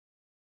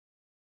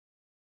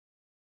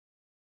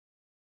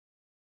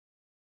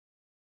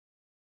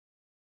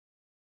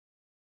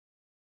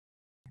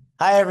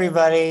Hi,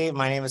 everybody.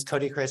 My name is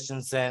Cody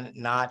Christensen,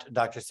 not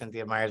Dr.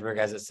 Cynthia Meyersburg,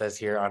 as it says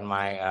here on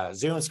my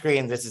Zoom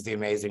screen. This is the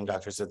amazing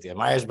Dr. Cynthia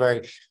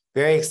Meyersburg.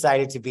 Very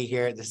excited to be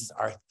here. This is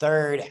our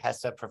third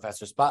HESA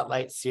Professor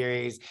Spotlight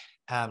series.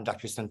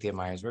 Dr. Cynthia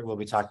Meyersburg will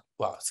be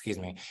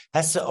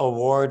HESA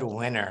Award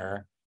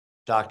winner,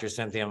 Dr.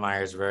 Cynthia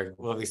Meyersburg,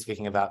 will be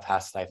speaking about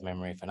past life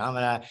memory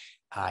phenomena.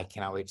 I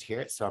cannot wait to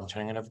hear it, so I'm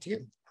turning it over to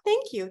you.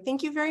 Thank you.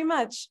 Thank you very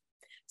much.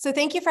 So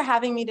thank you for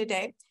having me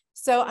today.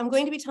 So I'm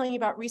going to be telling you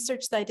about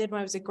research that I did when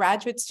I was a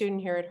graduate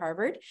student here at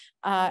Harvard,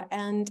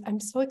 and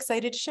I'm so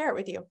excited to share it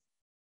with you.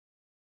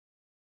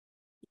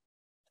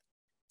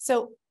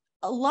 So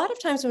a lot of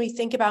times when we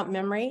think about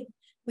memory,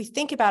 we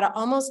think about it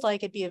almost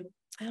like it'd be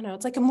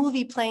it's like a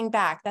movie playing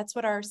back. That's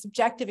what our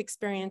subjective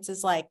experience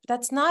is like. But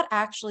that's not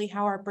actually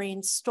how our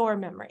brains store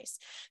memories.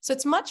 So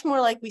it's much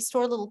more like we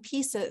store little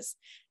pieces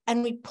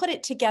and we put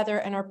it together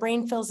and our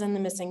brain fills in the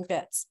missing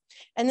bits.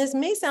 And this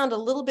may sound a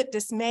little bit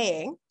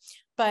dismaying,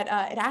 but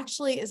it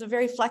actually is a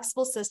very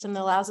flexible system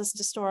that allows us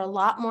to store a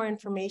lot more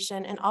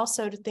information and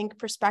also to think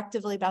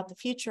prospectively about the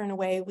future in a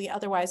way we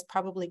otherwise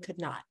probably could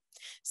not.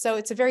 So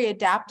it's a very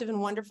adaptive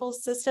and wonderful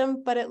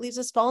system, but it leaves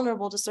us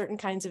vulnerable to certain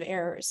kinds of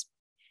errors.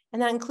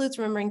 And that includes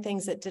remembering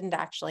things that didn't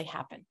actually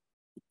happen.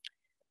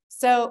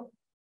 So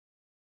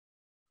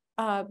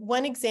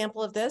one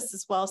example of this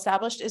is well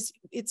established is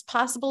it's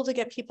possible to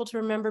get people to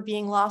remember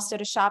being lost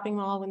at a shopping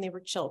mall when they were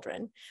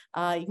children.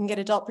 You can get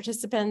adult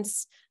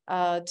participants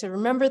to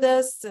remember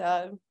this.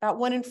 About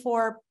 1 in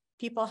 4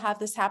 people have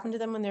this happen to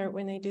them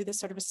when they do this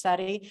sort of a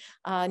study.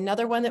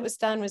 Another one that was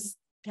done was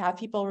to have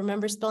people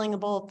remember spilling a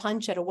bowl of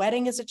punch at a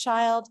wedding as a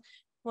child.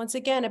 Once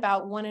again,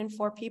 about 1 in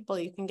 4 people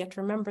you can get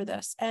to remember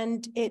this.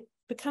 And it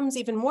becomes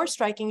even more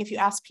striking if you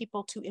ask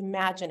people to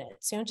imagine it.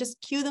 So you don't just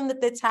cue them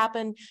that it's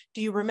happened. Do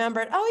you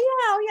remember it?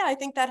 Oh yeah, I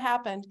think that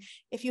happened.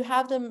 If you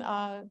have them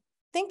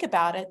think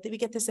about it, we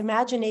get this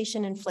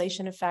imagination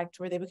inflation effect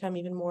where they become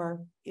even more,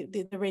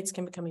 the rates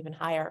can become even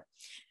higher.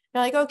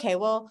 You're like, okay,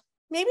 well,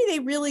 maybe they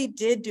really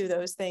did do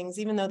those things,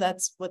 even though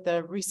that's what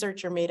the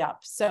researcher made up.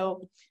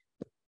 So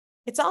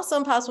it's also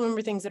impossible to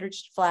remember things that are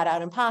just flat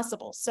out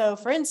impossible. So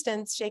for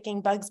instance,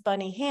 shaking Bugs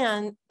Bunny's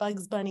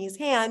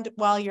hand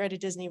while you're at a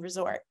Disney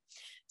resort.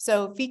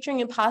 So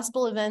featuring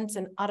impossible events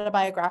in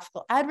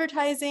autobiographical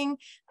advertising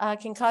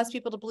can cause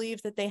people to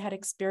believe that they had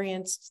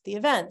experienced the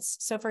events.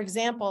 So for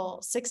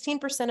example,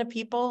 16% of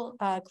people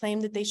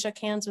claim that they shook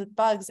hands with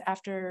Bugs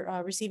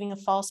after receiving a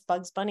false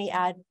Bugs Bunny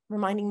ad,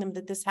 reminding them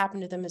that this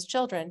happened to them as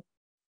children.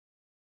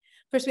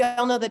 Of course, we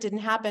all know that didn't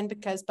happen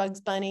because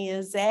Bugs Bunny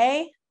is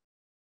a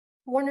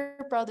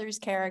Warner Brothers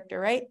character,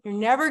 right? You're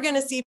never going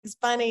to see Bugs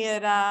Bunny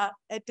at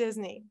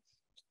Disney.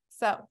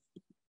 So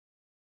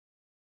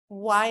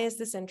why is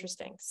this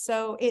interesting?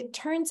 So it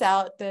turns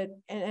out that,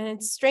 and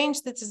it's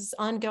strange that this is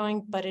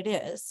ongoing, but it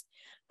is,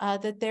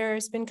 that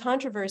there's been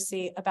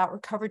controversy about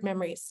recovered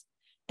memories.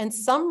 And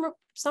some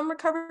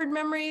recovered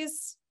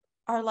memories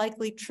are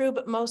likely true,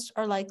 but most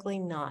are likely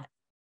not.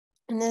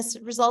 And this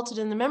resulted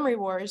in the memory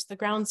wars, the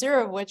ground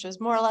zero of which is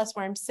more or less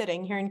where I'm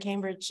sitting here in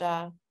Cambridge,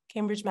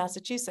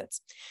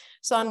 Massachusetts.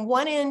 So on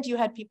one end, you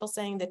had people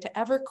saying that to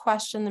ever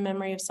question the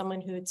memory of someone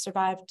who had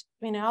survived,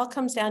 it all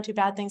comes down to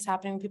bad things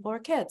happening when people were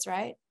kids,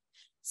 right?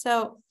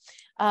 So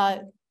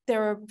there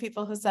were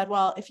people who said,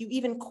 well, if you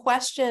even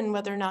question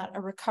whether or not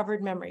a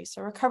recovered memory,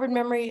 so a recovered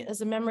memory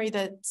is a memory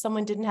that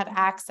someone didn't have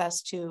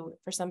access to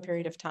for some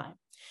period of time.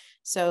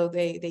 So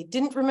they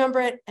didn't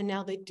remember it, and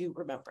now they do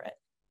remember it.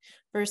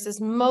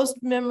 Versus most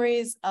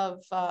memories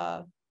of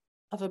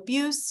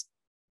abuse,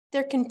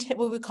 they're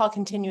what we call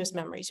continuous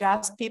memories. You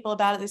ask people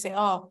about it, they say,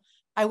 oh,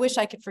 I wish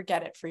I could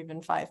forget it for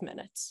even 5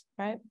 minutes,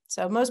 right?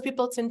 So most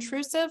people, it's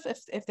intrusive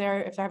if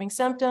they're having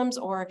symptoms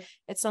or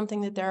it's something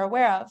that they're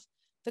aware of.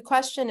 The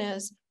question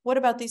is, what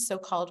about these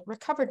so-called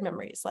recovered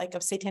memories, like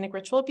of satanic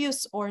ritual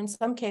abuse, or in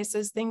some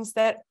cases, things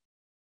that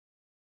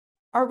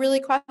are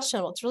really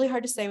questionable? It's really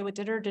hard to say what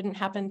did or didn't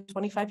happen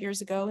 25 years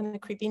ago in the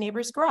creepy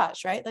neighbor's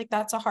garage, right? Like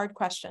that's a hard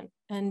question.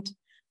 And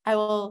I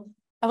will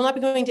not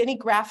be going to any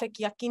graphic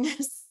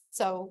yuckiness.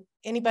 So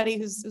anybody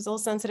who's a little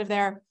sensitive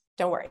there,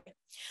 don't worry.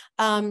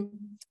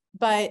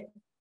 But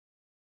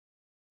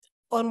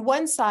on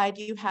one side,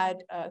 you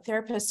had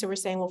therapists who were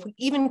saying, well, if we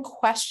even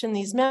question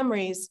these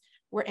memories,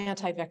 we're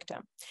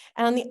anti-victim.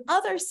 And on the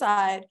other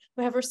side,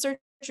 we have researchers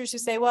who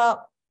say,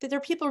 well, there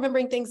are people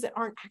remembering things that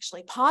aren't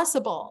actually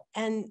possible.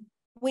 And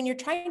when you're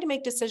trying to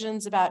make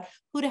decisions about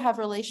who to have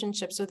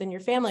relationships with in your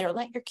family or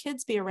let your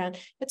kids be around,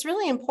 it's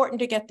really important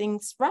to get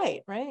things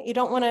right? You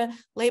don't want to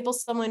label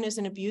someone as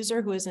an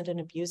abuser who isn't an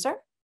abuser,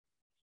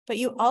 but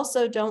you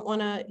also don't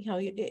want to,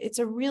 it's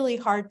a really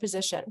hard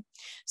position.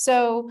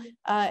 So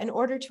in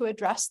order to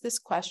address this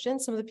question,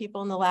 some of the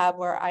people in the lab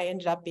where I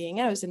ended up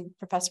being, I was in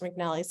Professor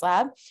McNally's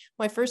lab.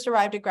 When I first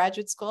arrived at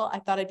graduate school, I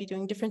thought I'd be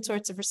doing different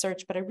sorts of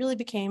research, but I really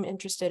became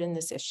interested in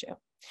this issue.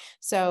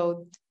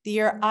 So the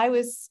year I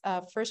was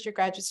a first-year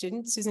graduate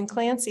student, Susan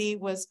Clancy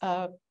was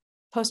a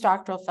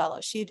postdoctoral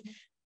fellow. She'd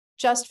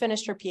just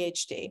finished her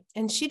PhD.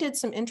 And she did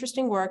some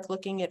interesting work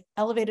looking at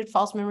elevated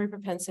false memory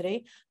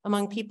propensity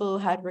among people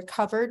who had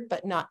recovered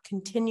but not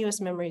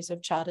continuous memories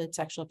of childhood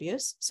sexual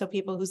abuse. So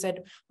people who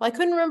said, well, I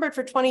couldn't remember it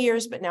for 20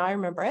 years, but now I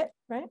remember it,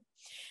 right?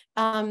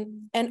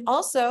 And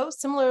also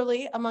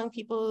similarly among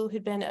people who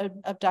had been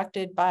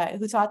abducted by,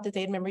 who thought that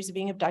they had memories of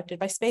being abducted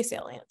by space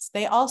aliens.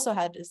 They also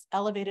had this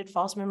elevated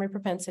false memory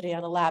propensity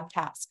on a lab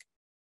task.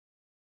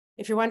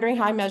 If you're wondering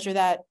how I measure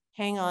that,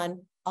 hang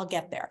on, I'll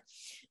get there.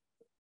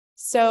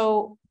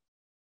 So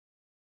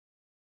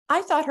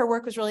I thought her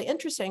work was really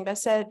interesting, but I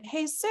said,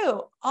 hey,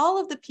 Sue,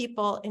 all of the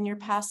people in your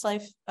past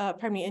life,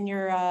 in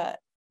your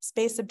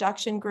space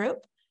abduction group,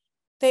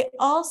 they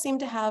all seem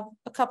to have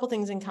a couple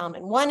things in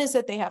common. One is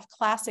that they have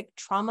classic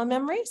trauma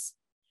memories.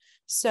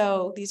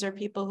 So these are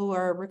people who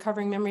are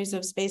recovering memories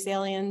of space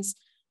aliens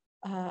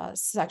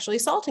sexually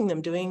assaulting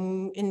them,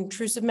 doing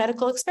intrusive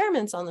medical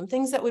experiments on them,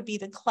 things that would be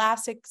the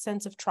classic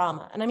sense of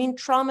trauma. And I mean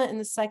trauma in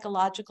the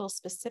psychological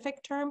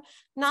specific term,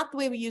 not the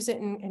way we use it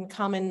in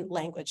common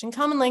language. In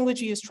common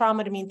language, we use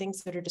trauma to mean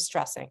things that are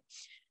distressing.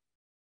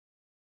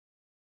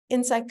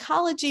 In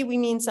psychology, we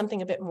mean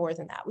something a bit more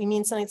than that. We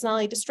mean something that's not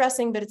only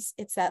distressing, but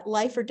it's that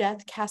life or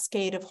death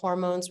cascade of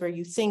hormones where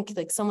you think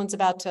like someone's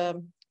about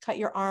to cut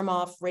your arm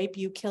off, rape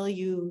you, kill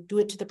you, do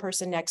it to the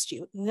person next to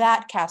you.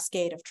 That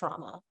cascade of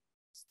trauma.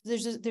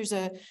 There's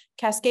a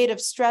cascade of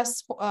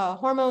stress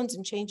hormones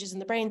and changes in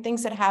the brain,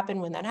 things that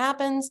happen when that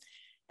happens.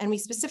 And we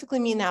specifically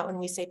mean that when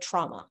we say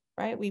trauma,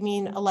 right? We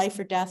mean a life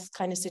or death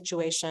kind of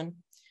situation,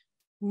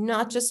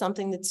 not just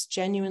something that's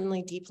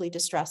genuinely deeply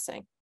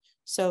distressing.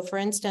 So for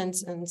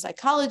instance, in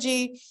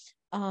psychology,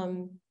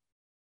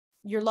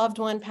 your loved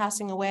one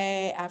passing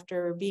away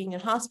after being in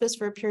hospice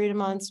for a period of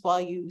months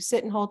while you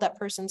sit and hold that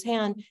person's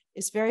hand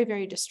is very,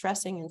 very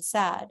distressing and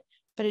sad,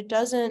 but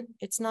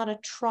it's not a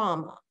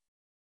trauma.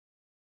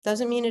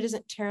 Doesn't mean it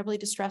isn't terribly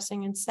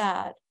distressing and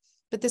sad,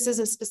 but this is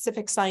a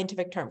specific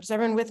scientific term. Is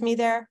everyone with me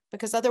there?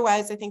 Because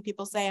otherwise I think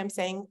people say I'm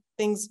saying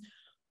things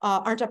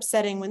aren't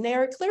upsetting when they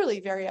are clearly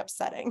very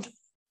upsetting.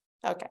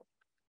 Okay,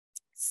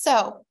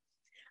 so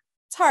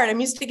it's hard.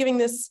 I'm used to giving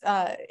this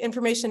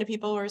information to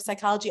people who are a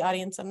psychology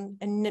audience and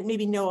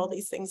maybe know all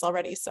these things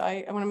already. So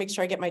I want to make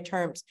sure I get my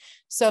terms.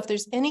 So if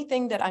there's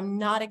anything that I'm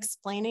not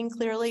explaining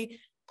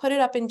clearly, put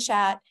it up in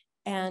chat.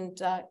 And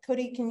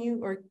Cody, can you,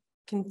 or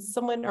can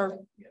someone, or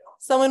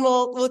someone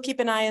will keep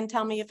an eye and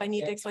tell me if I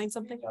need to explain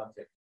something?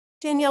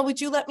 Danielle, would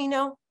you let me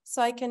know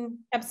so I can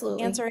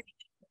answer it?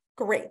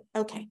 Great.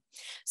 Okay.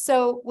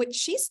 So what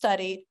she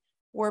studied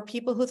were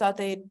people who thought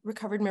they'd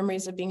recovered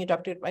memories of being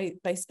abducted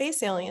by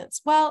space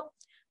aliens. Well,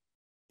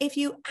 if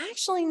you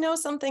actually know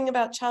something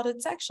about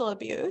childhood sexual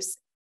abuse,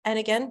 and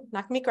again,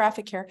 not gonna be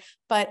graphic here,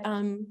 but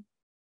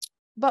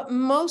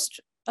most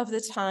of the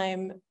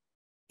time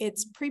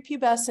it's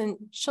prepubescent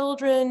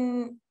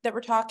children that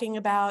we're talking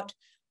about.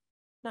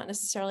 Not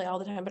necessarily all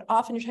the time, but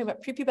often you're talking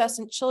about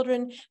prepubescent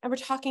children, and we're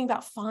talking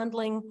about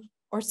fondling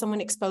or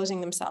someone exposing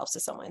themselves to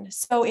someone.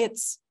 So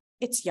it's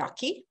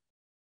yucky.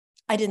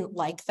 I didn't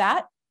like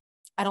that.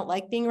 I don't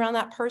like being around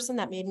that person.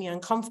 That made me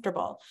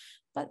uncomfortable.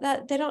 But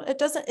that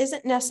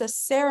isn't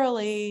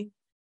necessarily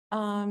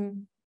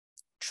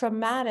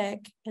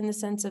traumatic in the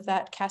sense of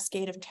that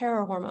cascade of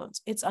terror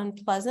hormones. It's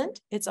unpleasant.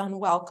 It's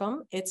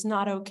unwelcome. It's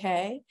not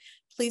okay.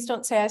 Please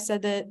don't say I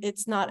said that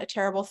it's not a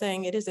terrible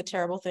thing. It is a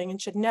terrible thing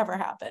and should never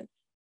happen.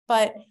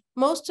 But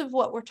most of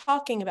what we're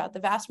talking about, the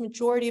vast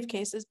majority of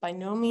cases, by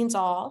no means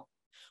all,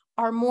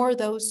 are more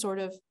those sort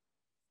of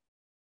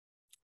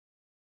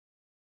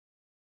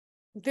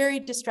very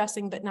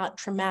distressing, but not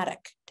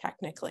traumatic,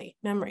 technically,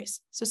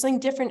 memories. So something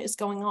different is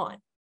going on.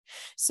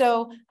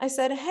 So I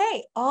said,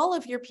 hey, all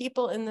of your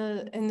people in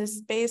the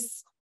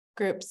space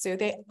group, so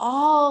they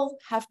all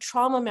have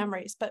trauma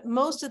memories, but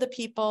most of the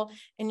people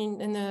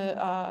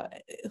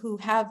who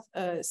have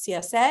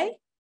CSA,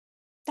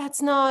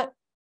 that's not,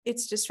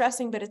 it's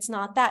distressing, but it's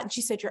not that. And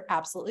she said, you're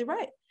absolutely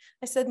right.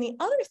 I said, and the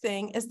other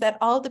thing is that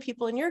all of the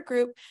people in your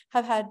group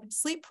have had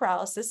sleep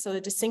paralysis, so a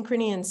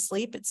dysynchrony in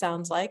sleep, it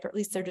sounds like, or at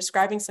least they're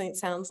describing something that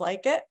sounds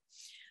like it,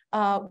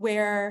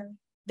 where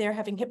they're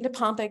having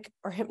hypnopompic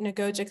or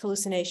hypnagogic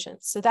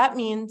hallucinations. So that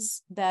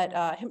means that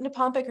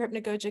hypnopompic or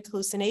hypnagogic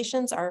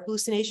hallucinations are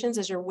hallucinations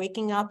as you're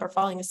waking up or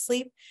falling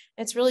asleep.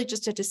 It's really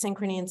just a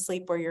dysynchrony in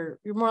sleep where you're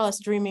more or less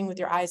dreaming with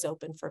your eyes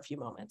open for a few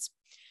moments.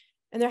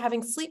 And they're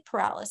having sleep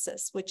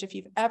paralysis, which if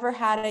you've ever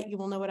had it, you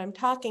will know what I'm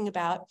talking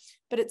about.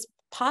 But it's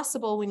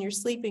possible when you're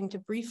sleeping to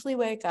briefly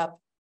wake up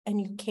and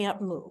you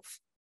can't move.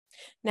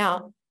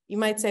 Now, you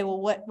might say, well,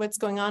 what's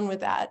going on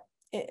with that?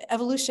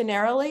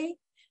 Evolutionarily,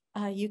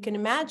 you can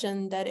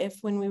imagine that if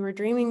when we were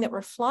dreaming that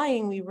we're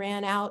flying, we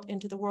ran out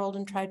into the world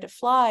and tried to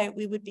fly,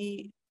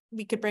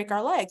 we could break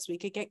our legs, we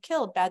could get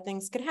killed, bad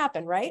things could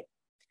happen, right?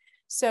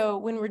 So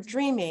when we're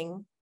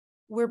dreaming,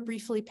 we're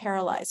briefly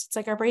paralyzed. It's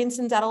like our brain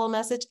sends out a little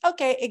message,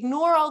 okay,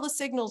 ignore all the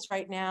signals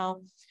right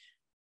now,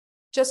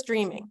 just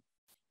dreaming.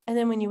 And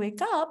then when you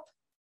wake up,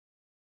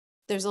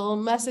 there's a little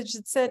message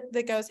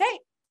that goes, hey,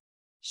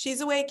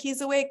 she's awake, he's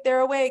awake,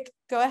 they're awake,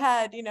 go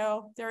ahead,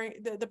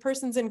 the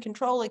person's in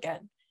control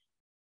again.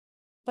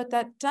 But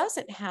that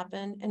doesn't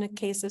happen in a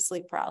case of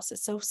sleep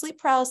paralysis. So sleep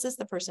paralysis,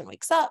 the person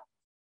wakes up,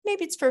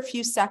 maybe it's for a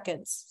few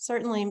seconds,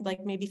 certainly like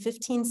maybe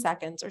 15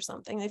 seconds or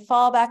something. They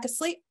fall back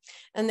asleep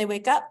and they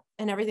wake up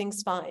and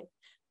everything's fine.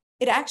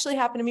 It actually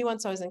happened to me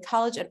once I was in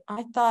college, and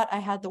I thought I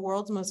had the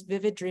world's most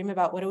vivid dream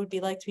about what it would be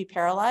like to be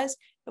paralyzed.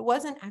 It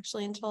wasn't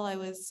actually until I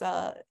was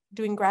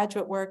doing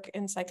graduate work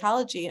in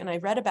psychology and I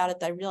read about it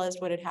that I realized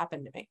what had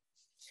happened to me.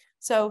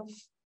 So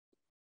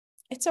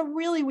it's a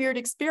really weird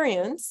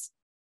experience,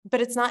 but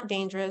it's not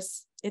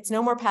dangerous. It's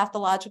no more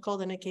pathological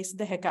than in the case of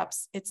the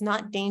hiccups. It's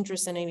not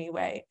dangerous in any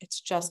way.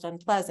 It's just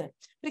unpleasant,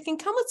 but it can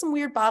come with some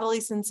weird bodily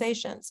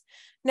sensations.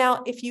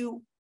 Now, if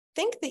you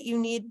think that you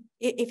need,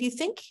 if you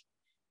think,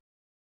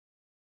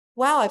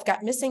 wow, I've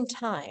got missing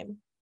time,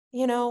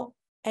 you know,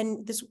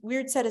 and this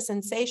weird set of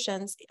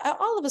sensations,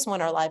 all of us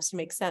want our lives to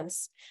make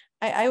sense.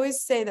 I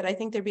always say that I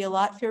think there'd be a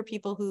lot fewer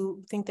people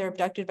who think they're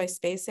abducted by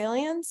space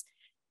aliens,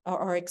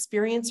 or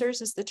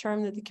experiencers is the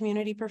term that the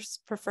community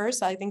prefers.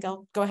 So I think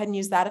I'll go ahead and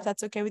use that if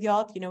that's okay with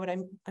y'all. If you know what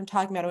I'm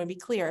talking about, I want to be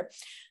clear.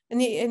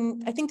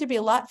 And I think there'd be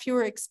a lot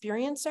fewer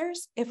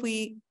experiencers if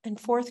we, in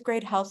fourth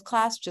grade health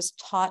class, just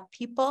taught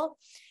people,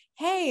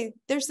 hey,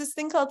 there's this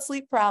thing called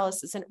sleep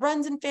paralysis and it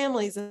runs in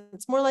families and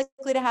it's more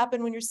likely to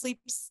happen when your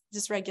sleep's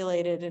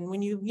dysregulated and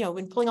when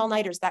when pulling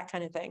all-nighters, that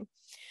kind of thing.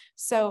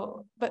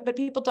 So, but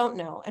people don't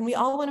know, and we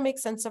all want to make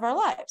sense of our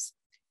lives.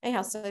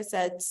 Anyhow, so I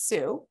said,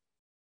 Sue,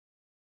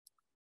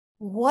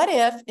 what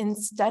if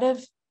instead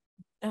of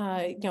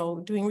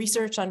doing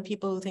research on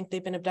people who think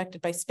they've been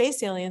abducted by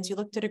space aliens, you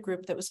looked at a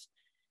group that was,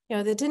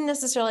 that didn't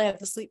necessarily have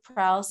the sleep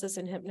paralysis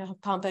and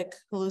hypnopompic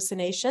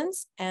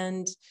hallucinations,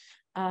 and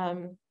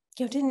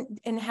didn't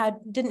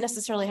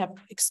necessarily have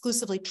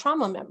exclusively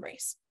trauma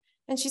memories.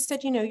 And she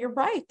said, you're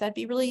right, that'd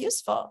be really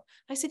useful.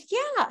 I said,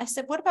 yeah. I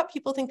said, what about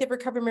people think they've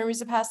recovered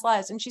memories of past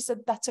lives? And she said,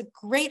 that's a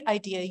great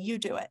idea, you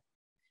do it.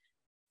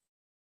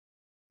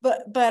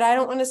 But I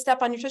don't want to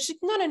step on your toes. She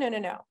said,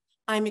 no.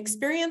 I'm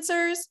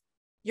experiencers,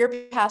 you're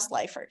past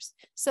lifers.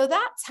 So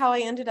that's how I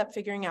ended up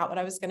figuring out what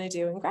I was going to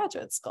do in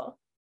graduate school.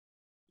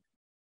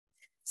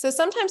 So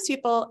sometimes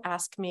people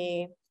ask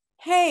me,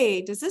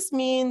 hey, does this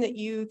mean that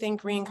you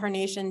think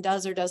reincarnation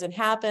does or doesn't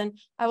happen?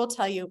 I will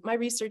tell you, my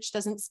research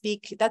doesn't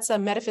speak. That's a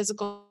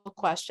metaphysical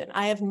question.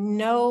 I have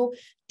no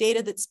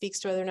data that speaks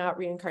to whether or not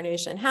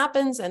reincarnation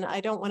happens. And I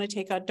don't want to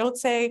take on, don't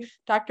say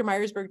Dr.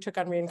 Meyersburg took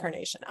on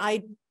reincarnation.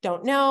 I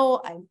don't know.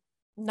 I'm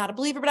not a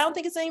believer, but I don't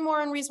think it's any more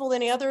unreasonable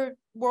than any other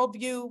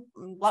worldview, a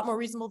lot more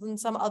reasonable than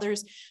some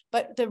others.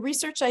 But the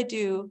research I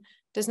do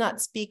does not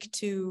speak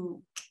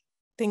to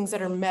things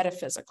that are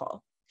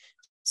metaphysical.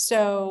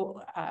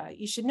 So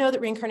you should know that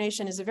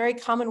reincarnation is a very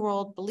common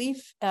world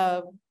belief,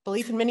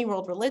 belief in many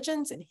world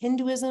religions, in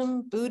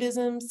Hinduism,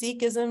 Buddhism,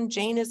 Sikhism,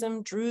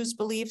 Jainism, Druze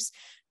beliefs,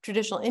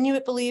 traditional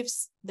Inuit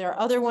beliefs. There are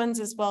other ones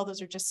as well.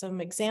 Those are just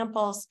some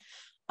examples.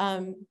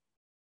 I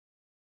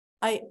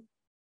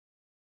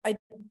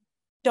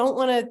don't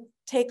want to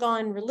take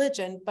on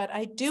religion, but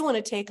I do want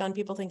to take on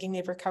people thinking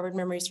they've recovered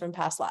memories from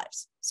past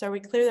lives. So are we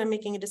clear that I'm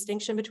making a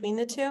distinction between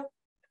the two? All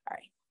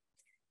right.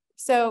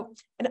 So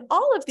in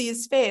all of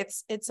these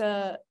faiths, it's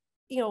hold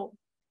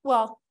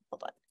on.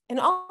 In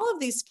all of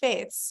these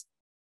faiths,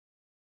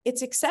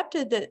 it's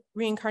accepted that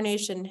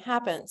reincarnation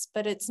happens,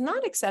 but it's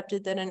not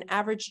accepted that an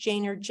average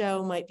Jane or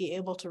Joe might be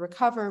able to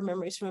recover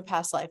memories from a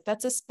past life.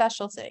 That's a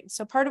special thing.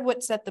 So part of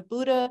what set the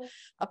Buddha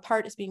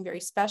apart as being very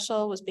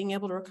special was being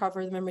able to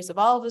recover the memories of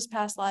all of his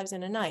past lives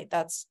in a night.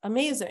 That's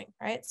amazing,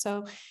 right?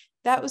 So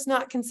that was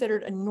not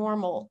considered a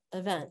normal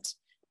event.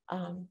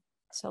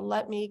 So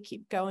let me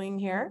keep going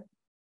here.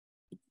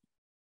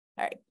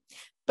 All right.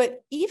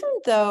 But even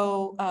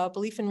though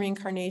belief in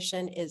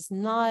reincarnation is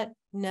not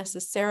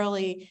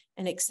necessarily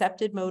an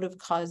accepted mode of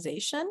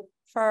causation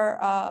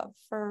for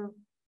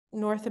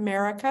North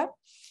America,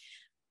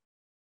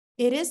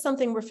 it is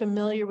something we're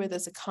familiar with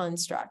as a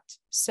construct.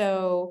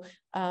 So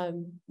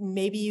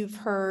maybe you've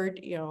heard,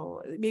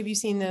 maybe you've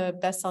seen the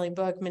best-selling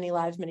book, Many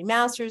Lives, Many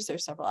Masters.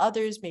 There's several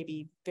others,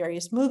 maybe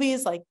various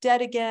movies like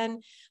Dead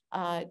Again.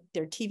 There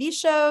are TV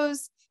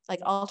shows like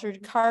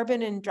Altered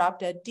Carbon and Drop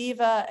Dead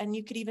Diva. And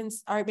you could even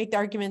make the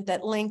argument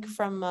that Link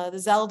from the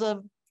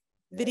Zelda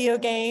video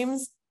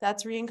games,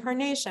 that's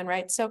reincarnation,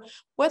 right? So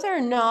whether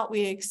or not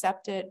we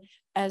accept it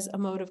as a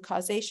mode of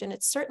causation,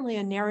 it's certainly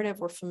a narrative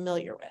we're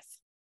familiar with.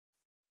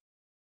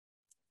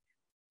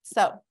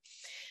 So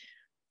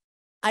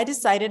I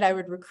decided I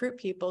would recruit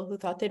people who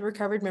thought they'd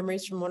recovered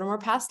memories from one or more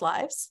past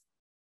lives.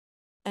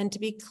 And to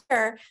be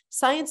clear,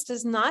 science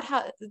does not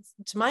have,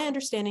 to my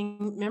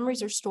understanding,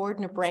 memories are stored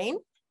in a brain.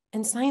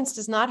 And science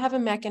does not have a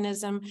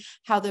mechanism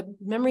how the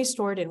memory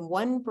stored in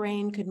one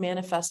brain could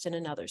manifest in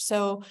another.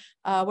 So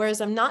whereas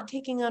I'm not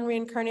taking on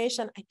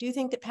reincarnation, I do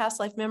think that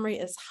past life memory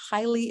is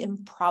highly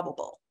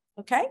improbable,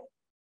 okay?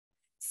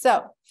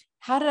 So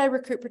how did I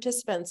recruit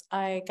participants?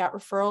 I got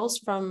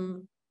referrals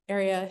from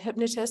area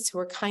hypnotists who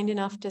were kind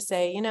enough to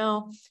say,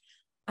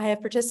 I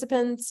have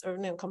participants, or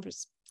no,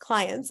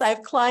 clients. I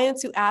have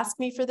clients who ask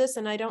me for this,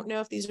 and I don't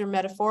know if these are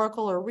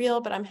metaphorical or real,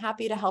 but I'm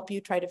happy to help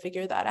you try to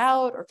figure that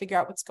out or figure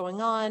out what's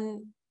going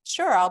on.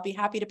 sure, I'll be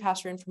happy to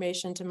pass your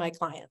information to my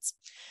clients.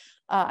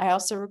 I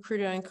also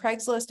recruited on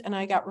Craigslist and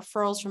I got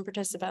referrals from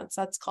participants.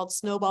 That's called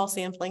snowball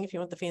sampling, if you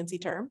want the fancy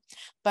term.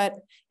 But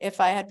if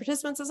I had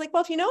participants, I was like,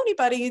 well, if you know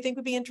anybody you think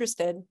would be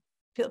interested,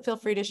 feel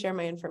free to share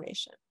my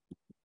information.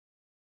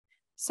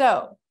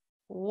 So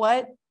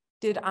what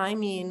did I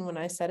mean when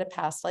I said a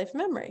past life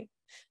memory?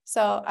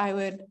 So I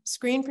would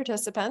screen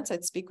participants.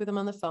 I'd speak with them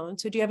on the phone.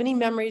 So do you have any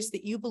memories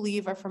that you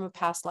believe are from a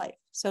past life?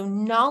 So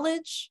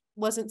knowledge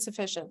wasn't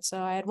sufficient.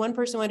 So I had one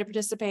person who wanted to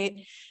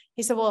participate.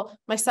 He said, well,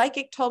 my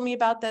psychic told me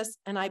about this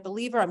and I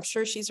believe her. I'm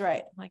sure she's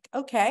right. I'm like,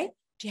 okay.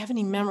 Do you have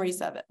any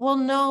memories of it? Well,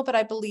 no, but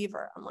I believe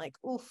her. I'm like,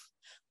 oof,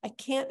 I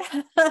can't,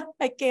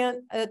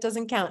 it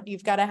doesn't count.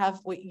 You've got to have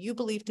what you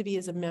believe to be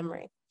as a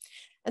memory.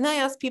 And then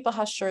I asked people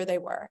how sure they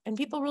were. And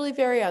people really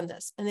vary on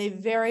this, and they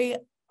vary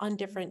on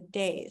different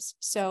days.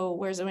 So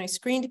whereas when I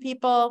screened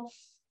people,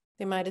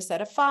 they might have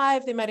said a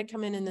 5, they might have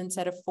come in and then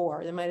said a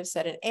 4, they might have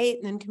said an 8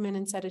 and then come in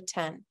and said a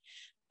 10.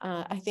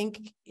 I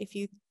think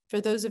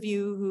for those of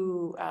you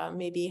who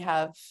maybe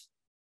have,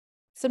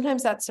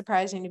 sometimes that's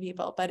surprising to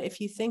people, but if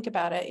you think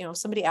about it,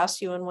 somebody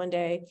asks you on one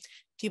day,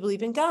 do you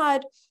believe in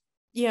God?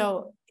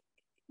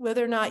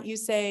 Whether or not you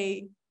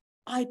say,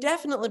 I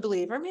definitely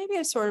believe, or maybe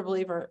I sort of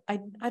believe, or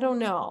I don't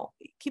know.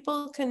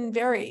 People can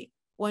vary.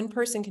 One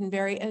person can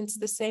vary, and it's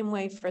the same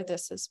way for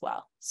this as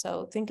well.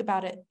 So think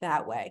about it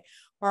that way.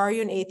 Or are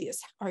you an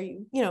atheist? Are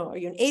you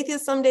an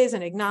atheist some days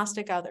and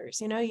agnostic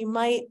others? You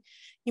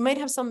might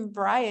have some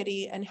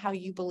variety in how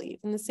you believe.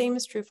 And the same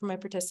is true for my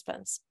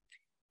participants.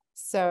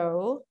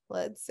 So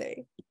let's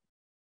see.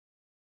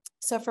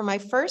 So for my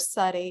first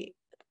study,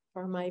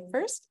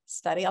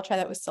 I'll try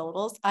that with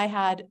syllables. I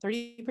had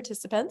 30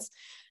 participants.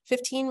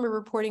 15 were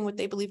reporting what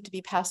they believed to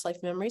be past life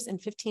memories,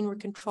 and 15 were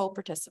control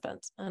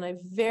participants. And I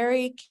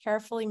very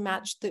carefully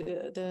matched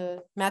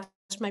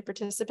my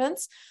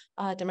participants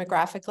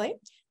demographically.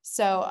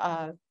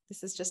 So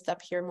this is just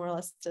up here more or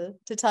less to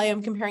tell you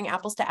I'm comparing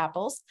apples to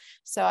apples.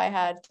 So I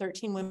had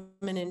 13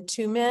 women and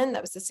 2 men.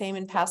 That was the same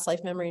in past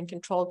life memory and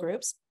control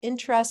groups.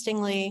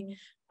 Interestingly,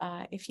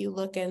 if you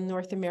look in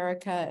North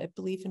America,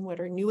 belief in what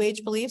are New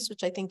Age beliefs,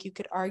 which I think you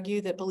could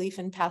argue that belief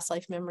in past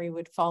life memory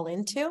would fall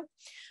into,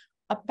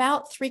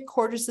 about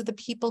 3/4 of the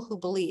people who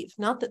believe,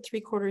 not that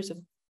 3/4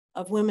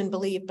 of women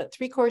believe, but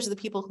 3/4 of the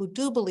people who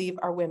do believe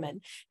are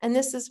women. And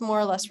this is more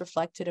or less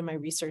reflected in my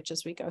research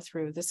as we go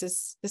through. This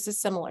is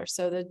similar.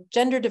 So the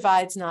gender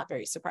divide's not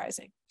very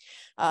surprising.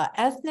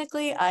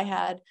 Ethnically, I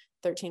had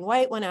 13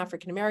 white, 1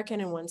 African-American,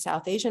 and 1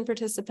 South Asian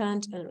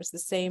participant. And it was the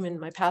same in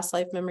my past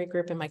life memory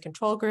group and my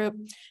control group.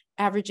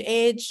 Average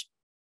age,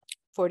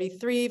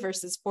 43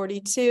 versus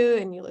 42.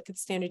 And you look at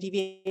standard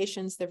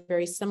deviations, they're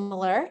very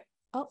similar.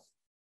 Oh,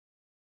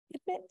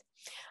 admit.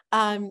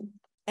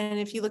 And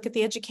if you look at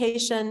the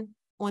education,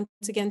 once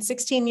again,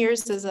 16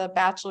 years is a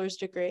bachelor's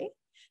degree.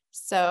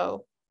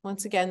 So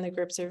once again, the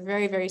groups are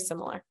very, very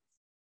similar.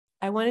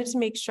 I wanted to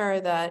make sure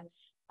that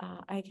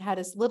I had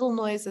as little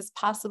noise as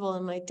possible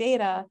in my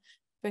data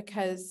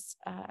because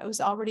it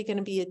was already going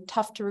to be a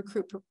tough to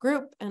recruit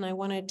group, and I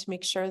wanted to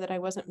make sure that I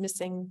wasn't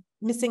missing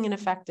an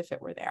effect if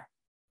it were there.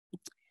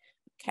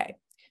 Okay,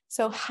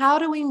 so how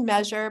do we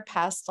measure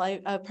how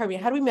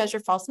do we measure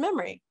false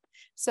memory?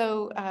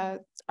 So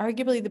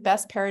arguably the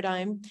best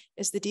paradigm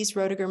is the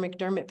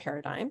Diess-Roediger-McDermott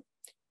paradigm,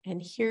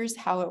 and here's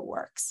how it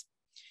works.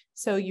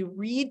 So you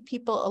read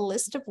people a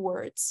list of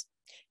words,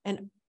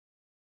 and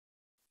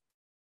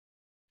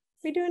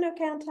we doing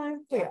okay on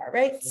time? We are,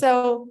 right?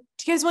 So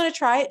do you guys want to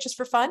try it just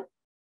for fun?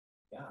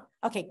 Yeah.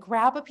 Okay,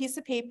 grab a piece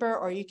of paper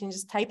or you can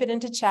just type it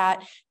into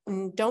chat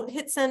and don't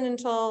hit send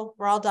until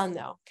we're all done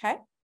though, okay?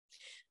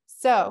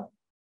 So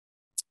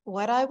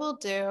what I will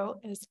do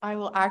is I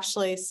will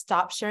actually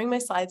stop sharing my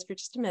slides for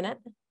just a minute.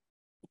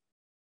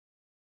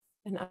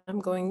 And I'm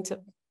going to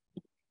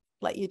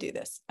let you do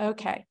this.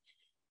 Okay.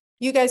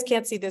 You guys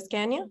can't see this,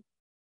 can you?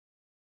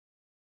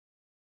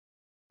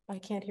 I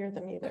can't hear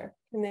them either.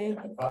 Can they?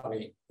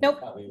 Nope.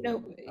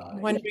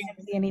 Wondering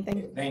if see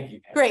anything. Thank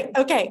you. Great.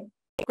 Okay.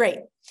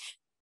 Great.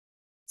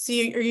 So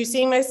are you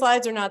seeing my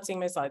slides or not seeing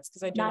my slides?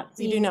 Because I do not.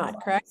 You do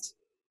not, correct?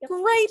 Yep.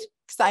 Great.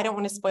 Because I don't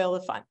want to spoil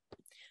the fun.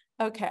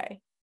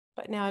 Okay.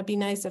 But now it'd be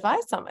nice if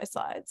I saw my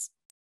slides.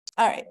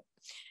 All right.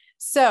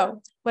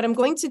 So what I'm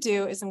going to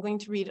do is I'm going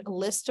to read a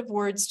list of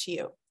words to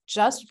you.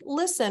 Just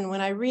listen when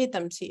I read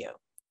them to you.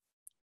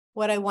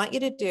 What I want you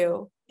to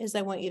do is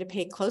I want you to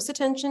pay close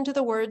attention to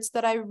the words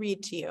that I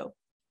read to you.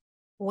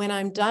 When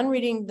I'm done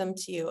reading them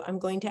to you, I'm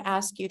going to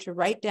ask you to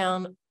write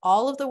down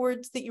all of the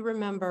words that you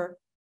remember,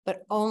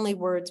 but only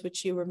words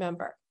which you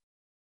remember.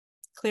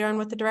 Clear on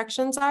what the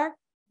directions are?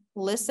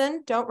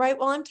 Listen, don't write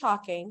while I'm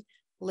talking.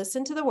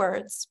 Listen to the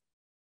words.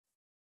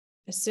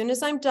 As soon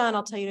as I'm done,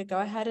 I'll tell you to go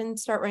ahead and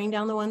start writing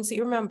down the ones that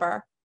you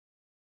remember.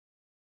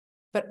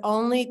 But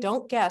only,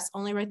 don't guess,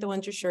 only write the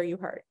ones you're sure you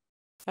heard.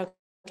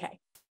 Okay.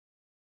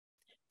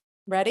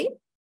 Ready?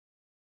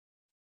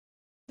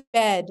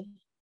 Bed,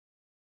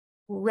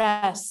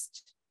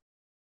 rest,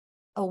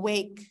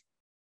 awake,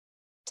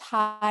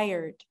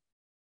 tired,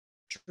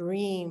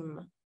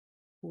 dream,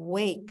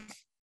 wake,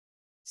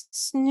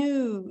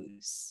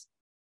 snooze,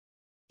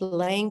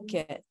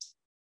 blanket,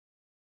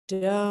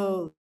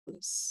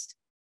 doze,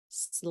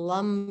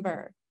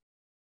 slumber,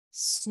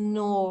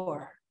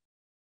 snore,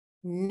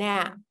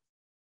 nap,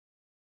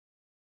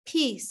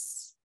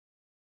 peace,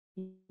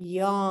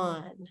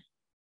 yawn,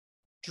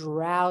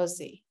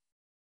 drowsy.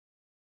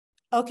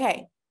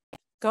 Okay,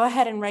 go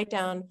ahead and write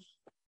down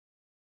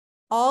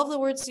all of the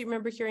words you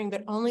remember hearing,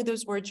 but only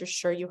those words you're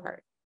sure you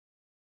heard.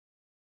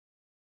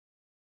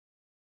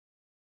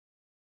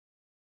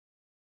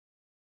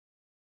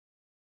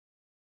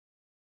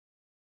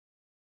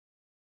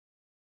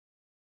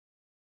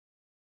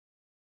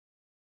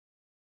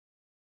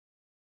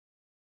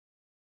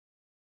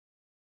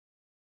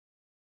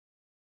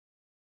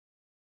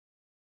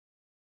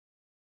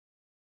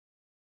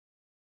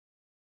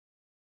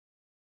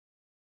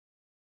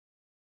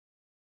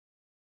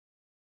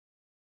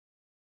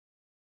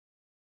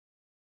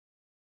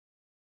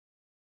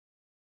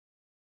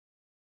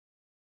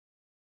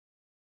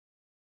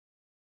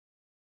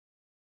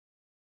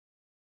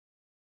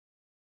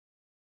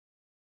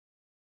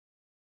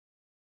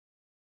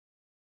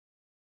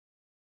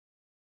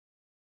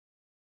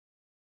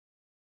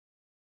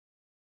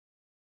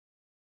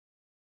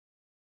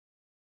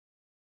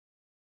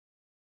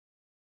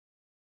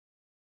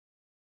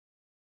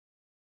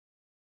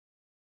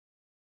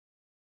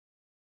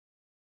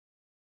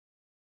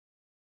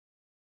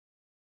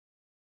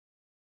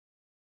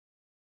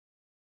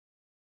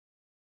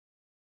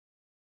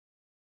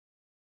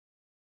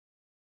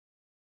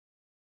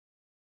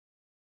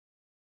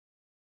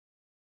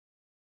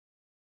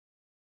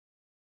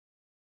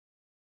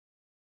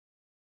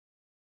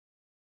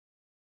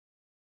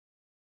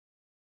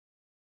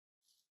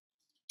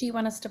 Do you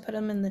want us to put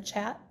them in the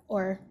chat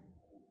or?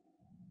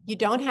 You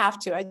don't have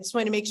to. I just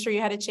want to make sure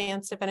you had a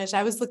chance to finish.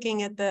 I was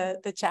looking at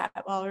the chat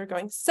while we were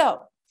going.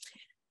 So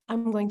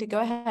I'm going to go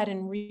ahead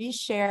and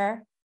reshare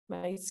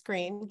my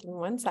screen. Give me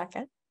 1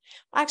 second.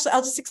 Actually,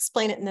 I'll just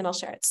explain it and then I'll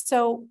share it.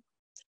 So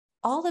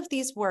all of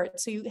these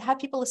words, so you have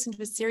people listen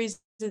to a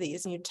series of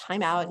these and you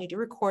time out and you do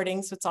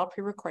recordings, so it's all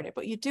pre-recorded.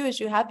 What you do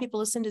is you have people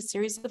listen to a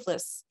series of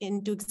lists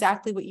and do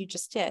exactly what you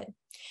just did.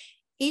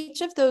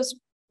 Each of those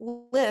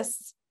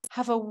lists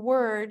have a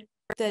word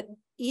that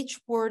each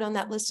word on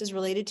that list is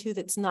related to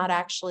that's not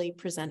actually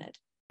presented.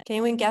 Can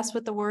anyone guess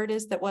what the word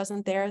is that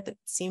wasn't there that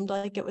seemed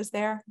like it was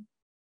there?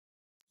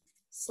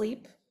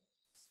 Sleep.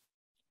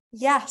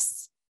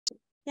 Yes.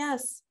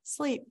 Yes.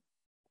 Sleep.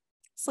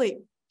 Sleep.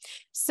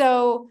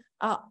 So,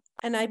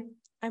 and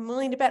I'm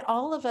willing to bet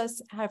all of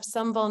us have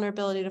some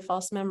vulnerability to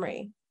false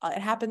memory. It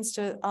happens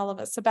to all of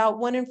us. About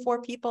 1 in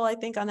 4 people, I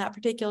think, on that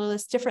particular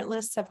list. Different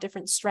lists have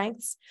different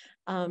strengths.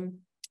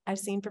 I've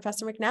seen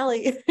Professor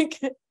McNally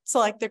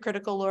select the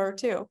critical lore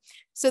too.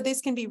 So these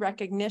can be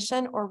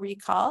recognition or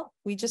recall.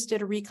 We just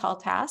did a recall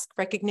task.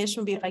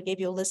 Recognition would be if I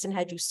gave you a list and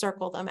had you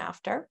circle them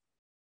after.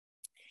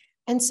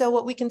 And so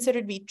what we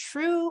consider to be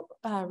true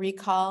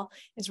recall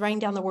is writing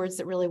down the words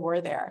that really were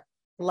there,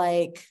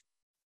 like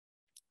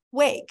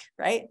wake,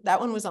 right? That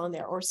one was on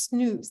there, or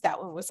snooze,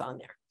 that one was on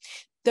there.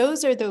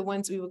 Those are the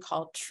ones we would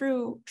call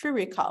true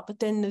recall. But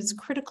then those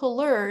critical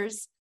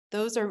lures,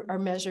 those are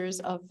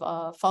measures of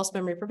false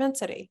memory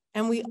propensity.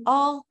 And we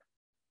all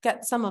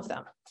get some of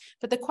them.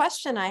 But the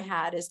question I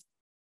had is,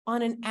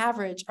 on an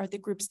average, are the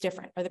groups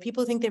different? Are the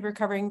people who think they're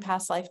recovering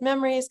past life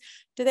memories,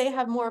 do they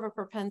have more of a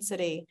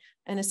propensity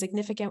in a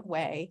significant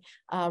way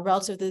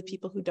relative to the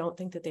people who don't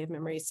think that they have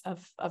memories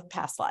of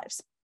past lives?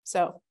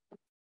 So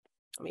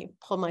let me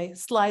pull my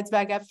slides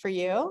back up for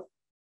you.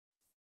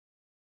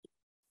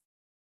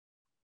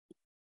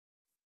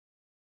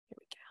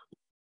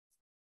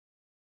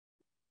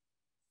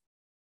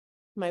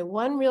 My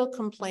one real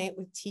complaint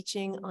with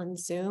teaching on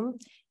Zoom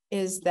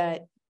is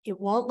that it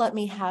won't let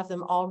me have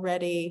them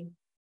already,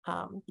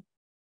 have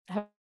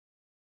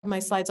my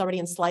slides already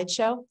in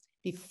slideshow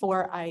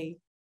before I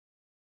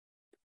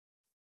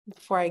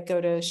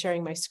go to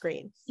sharing my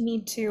screen. You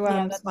need to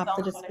swap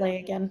the display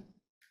again.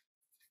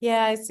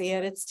 Yeah, I see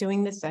it. It's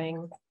doing the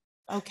thing.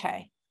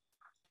 Okay.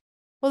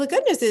 Well, the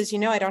good news is,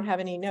 I don't have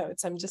any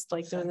notes. I'm just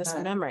like doing this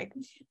from memory.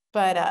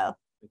 But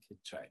We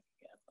could try it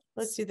again.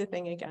 Let's do the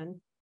thing again.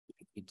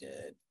 We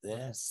did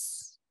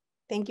this.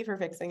 Thank you for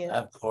fixing it.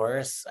 Of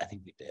course, I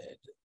think we did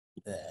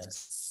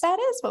this. That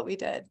is what we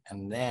did.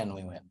 And then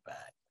we went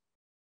back.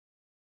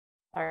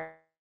 All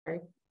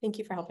right. Thank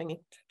you for helping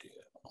me.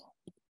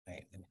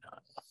 Wait, maybe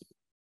not.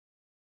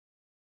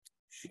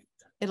 Shoot.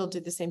 It'll do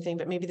the same thing,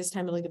 but maybe this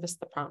time it'll give us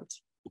the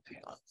prompt. Okay,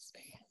 let's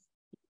see.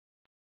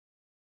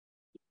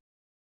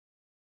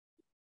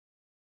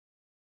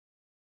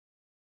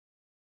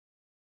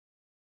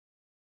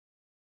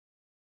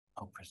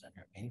 Oh,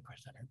 presenter, any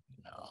presenter?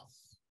 No.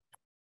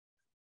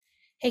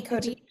 Hey,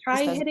 Cody,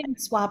 try hitting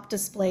swap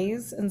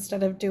displays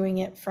instead of doing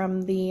it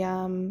from the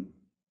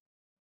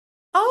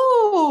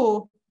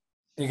Oh,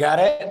 you got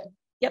it?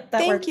 Yep, that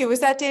thank works. you.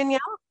 Was that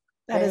Danielle?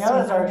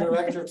 Danielle is our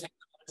director of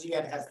technology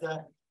at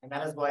HESA, and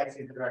that is why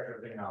she's the director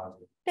of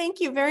technology.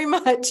 Thank you very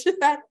much.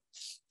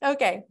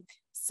 Okay,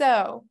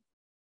 so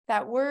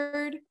that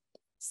word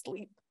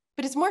sleep.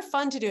 but it's more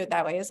fun to do it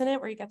that way, isn't it?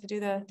 Where you got to do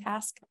the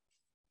task.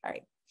 All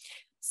right.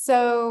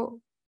 So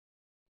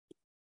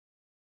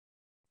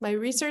my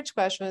research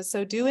question was,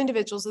 so do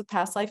individuals with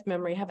past life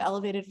memory have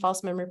elevated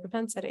false memory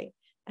propensity?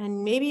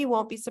 And maybe you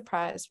won't be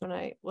surprised when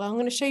I'm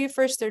going to show you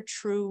first their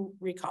true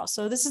recall.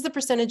 So this is the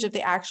percentage of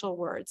the actual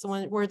words,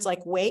 words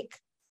like wake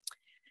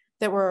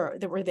that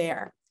were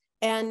there.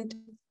 And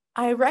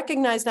I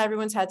recognize not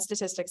everyone's had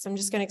statistics. I'm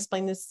just going to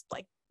explain this,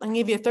 like, I'm going to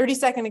give you a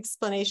 30-second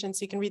explanation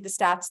so you can read the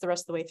stats the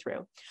rest of the way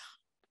through.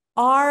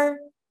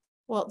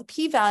 The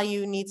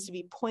p-value needs to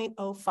be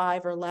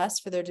 0.05 or less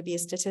for there to be a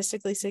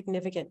statistically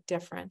significant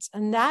difference.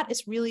 And that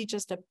is really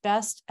just a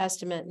best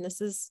estimate. And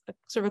this is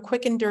sort of a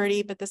quick and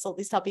dirty, but this will at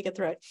least help you get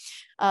through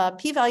it.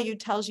 P-value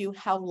tells you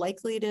how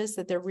likely it is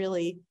that there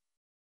really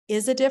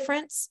is a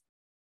difference.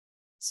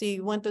 So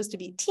you want those to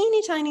be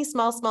teeny tiny,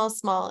 small, small,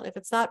 small. And if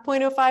it's not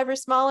 0.05 or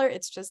smaller,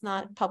 it's just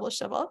not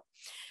publishable.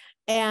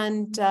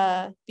 And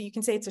but you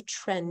can say it's a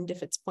trend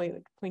if it's I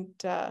think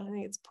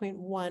it's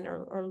 0.1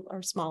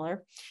 or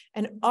smaller.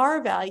 And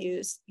R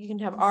values, you can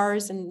have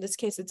R's, in this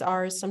case it's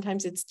R's,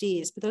 sometimes it's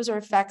D's, but those are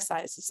effect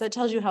sizes. So it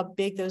tells you how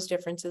big those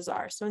differences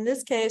are. So in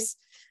this case,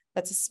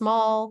 that's a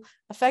small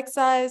effect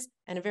size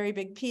and a very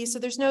big P. So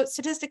there's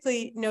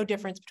statistically no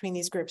difference between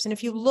these groups. And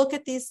if you look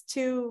at these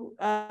two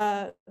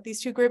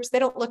groups, they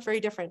don't look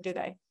very different, do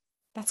they?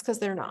 That's because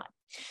they're not.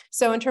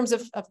 So in terms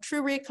of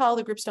true recall,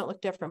 the groups don't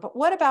look different. But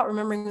what about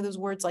remembering those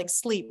words like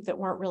sleep that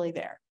weren't really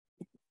there?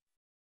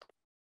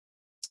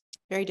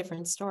 Very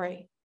different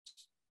story.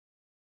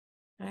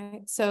 All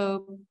right.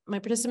 So my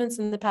participants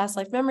in the past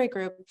life memory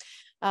group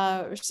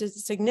are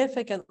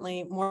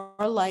significantly more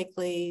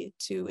likely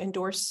to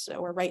endorse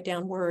or write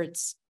down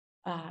words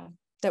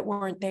that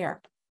weren't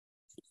there.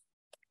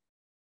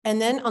 And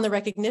then on the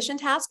recognition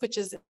task, which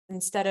is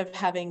instead of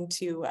having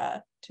to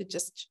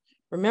just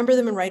remember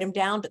them and write them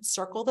down, but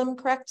circle them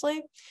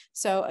correctly.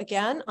 So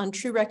again, on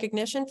true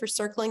recognition for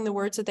circling the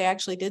words that they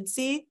actually did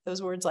see,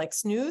 those words like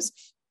snooze,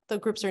 the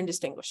groups are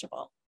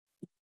indistinguishable.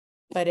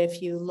 But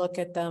if you look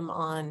at them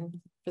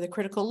for the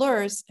critical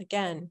lures,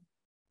 again,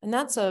 and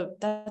that's a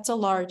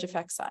large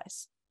effect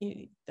size.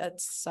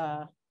 That's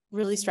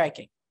really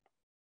striking.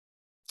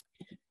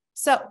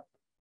 So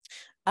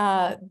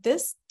so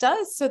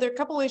there are a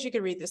couple ways you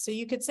could read this. So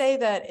you could say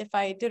that if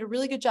I did a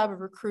really good job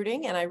of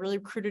recruiting and I really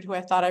recruited who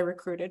I thought I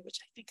recruited, which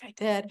I think I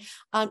did,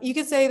 you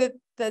could say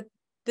that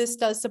this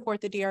does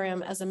support the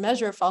DRM as a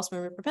measure of false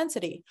memory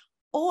propensity.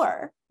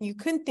 Or you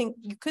could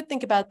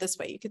think about it this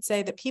way. You could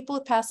say that people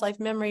with past life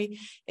memory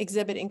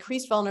exhibit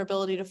increased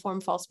vulnerability to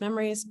form false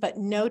memories, but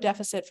no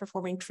deficit for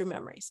forming true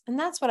memories. And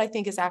that's what I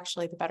think is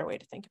actually the better way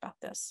to think about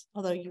this,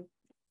 although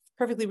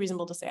perfectly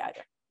reasonable to say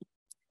either.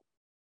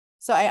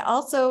 So I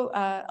also,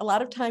 a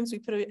lot of times we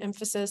put an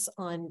emphasis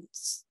on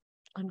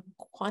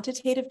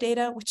quantitative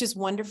data, which is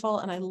wonderful.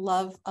 And I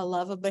love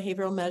a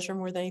behavioral measure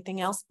more than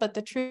anything else. But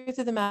the truth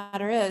of the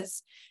matter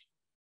is,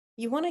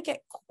 you want to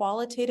get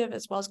qualitative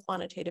as well as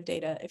quantitative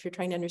data if you're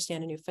trying to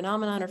understand a new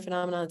phenomenon or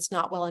phenomenon that's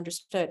not well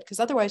understood, because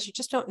otherwise you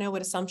just don't know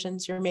what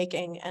assumptions you're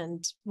making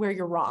and where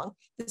you're wrong.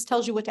 This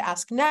tells you what to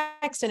ask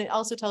next, and it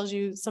also tells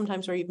you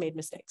sometimes where you've made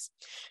mistakes.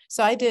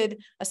 So I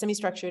did a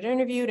semi-structured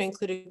interview that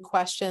included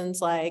questions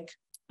like,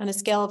 on a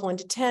scale of 1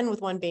 to 10,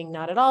 with 1 being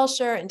not at all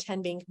sure and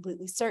 10 being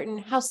completely certain,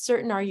 how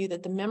certain are you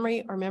that the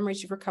memory or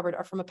memories you've recovered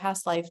are from a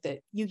past life that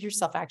you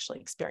yourself actually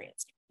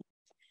experienced?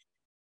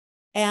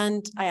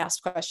 And I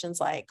asked questions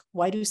like,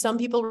 why do some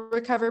people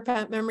recover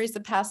memories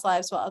of past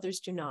lives while others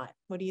do not?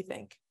 What do you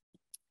think?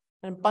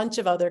 And a bunch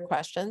of other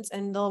questions.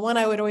 And the one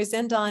I would always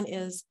end on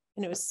is,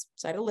 and it was,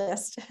 so I had a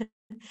list.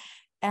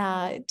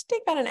 It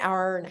take about an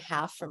hour and a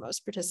half for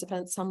most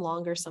participants, some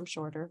longer, some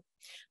shorter.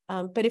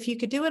 But if you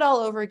could do it all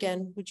over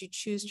again, would you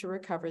choose to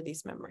recover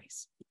these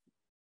memories?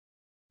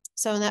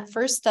 So in that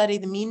first study,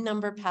 the mean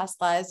number of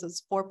past lives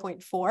was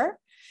 4.4,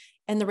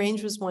 and the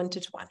range was 1 to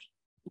 20.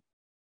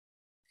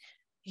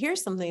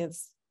 Here's something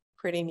that's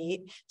pretty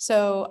neat.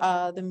 So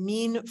the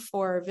mean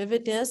for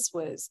vividness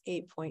was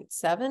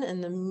 8.7,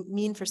 and the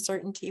mean for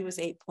certainty was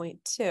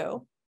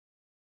 8.2.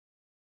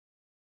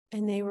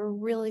 And they were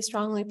really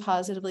strongly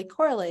positively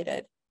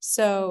correlated.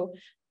 So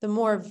the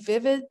more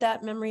vivid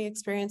that memory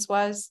experience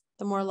was,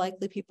 the more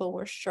likely people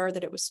were sure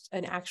that it was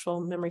an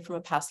actual memory from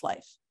a past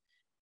life.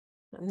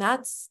 And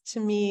that's, to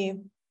me,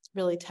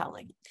 really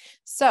telling.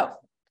 So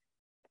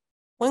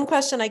one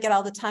question I get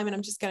all the time, and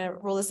I'm just going to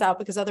roll this out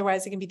because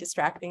otherwise it can be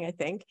distracting, I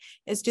think,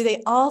 is do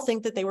they all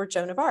think that they were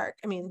Joan of Arc?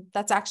 I mean,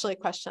 that's actually a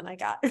question I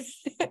got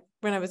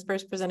when I was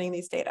first presenting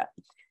these data.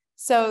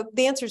 So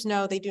the answer is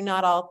no, they do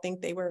not all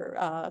think they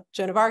were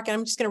Joan of Arc. And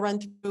I'm just going to run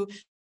through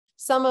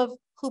some of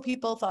who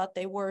people thought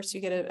they were so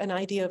you get an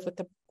idea of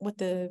what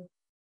the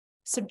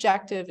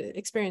subjective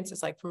experience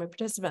is like from a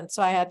participant.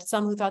 So I had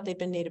some who thought they'd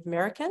been Native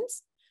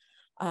Americans.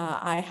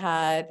 I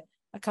had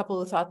a couple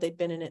who thought they'd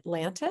been in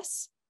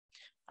Atlantis.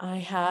 I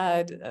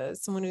had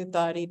someone who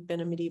thought he'd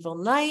been a medieval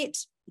knight.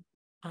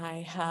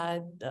 I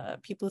had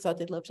people who thought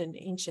they'd lived in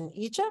ancient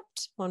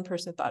Egypt. One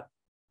person thought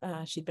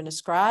she'd been a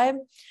scribe.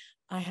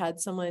 I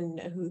had someone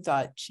who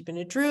thought she'd been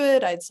a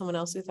druid. I had someone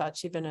else who thought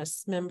she'd been a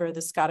member of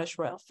the Scottish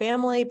royal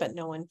family, but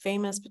no one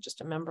famous, but just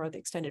a member of the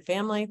extended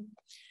family.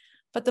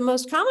 But the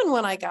most common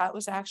one I got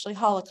was actually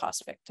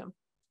Holocaust victim.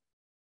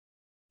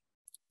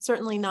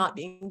 Certainly not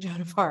being Joan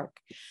of Arc.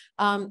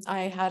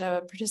 I had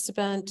a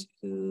participant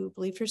who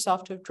believed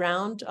herself to have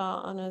drowned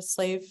on a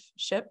slave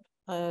ship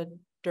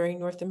during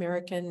North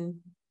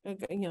American,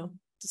 the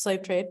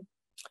slave trade.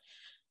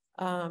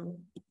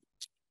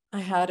 I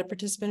had a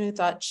participant who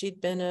thought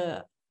she'd been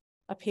a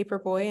paper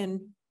boy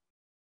in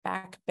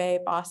Back Bay,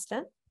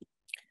 Boston.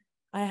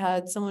 I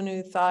had someone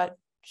who thought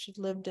she'd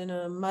lived in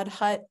a mud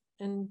hut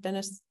and been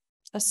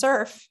a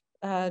serf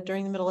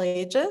during the Middle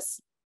Ages.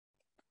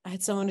 I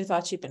had someone who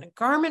thought she'd been a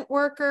garment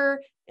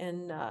worker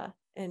in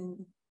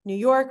New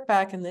York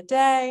back in the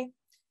day.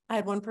 I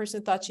had one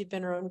person who thought she'd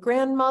been her own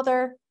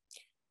grandmother.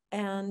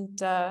 And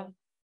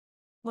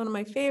one of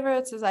my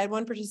favorites is I had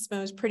one participant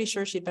who was pretty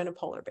sure she'd been a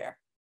polar bear.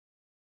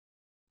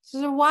 So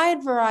there's a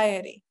wide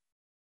variety.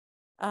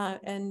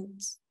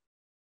 And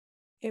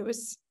it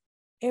was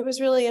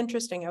really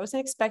interesting. I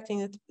wasn't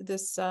expecting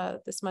this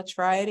much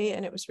variety,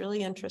 and it was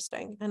really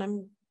interesting.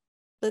 And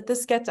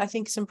this gets, I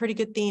think, some pretty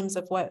good themes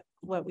of what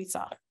we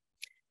saw.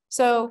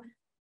 So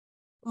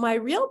my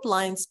real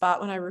blind spot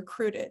when I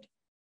recruited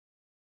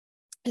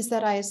is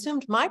that I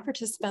assumed my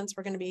participants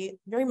were going to be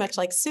very much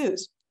like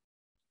Sue's.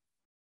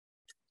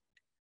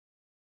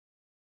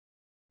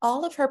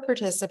 All of her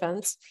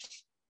participants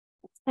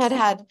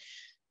had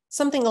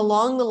something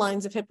along the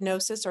lines of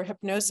hypnosis or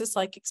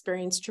hypnosis-like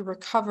experience to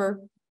recover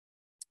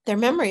their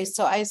memories.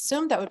 So I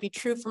assumed that would be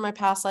true for my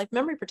past life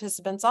memory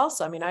participants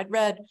also. I mean, I'd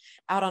read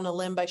Out on a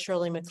Limb by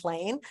Shirley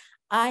MacLaine.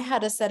 I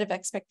had a set of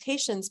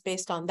expectations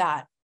based on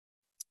that.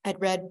 I'd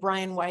read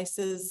Brian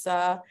Weiss's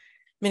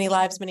Many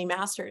Lives, Many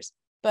Masters,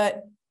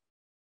 but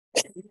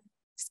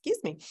excuse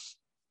me.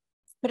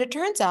 But it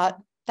turns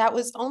out that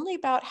was only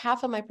about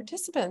half of my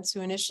participants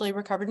who initially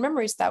recovered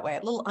memories that way,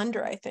 a little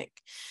under, I think.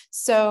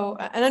 So,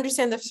 and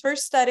understand the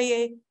first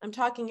study, I'm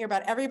talking here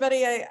about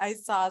everybody I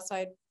saw. So I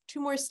had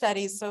 2 more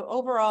studies. So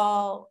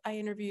overall, I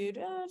interviewed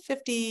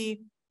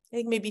 50, I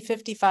think maybe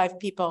 55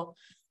 people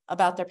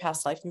about their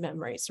past life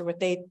memories, or what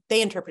they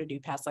interpreted to be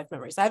past life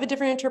memories. I have a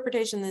different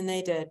interpretation than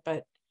they did,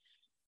 but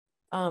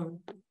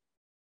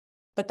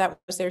that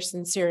was their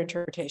sincere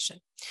interpretation.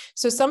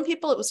 So some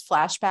people, it was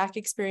flashback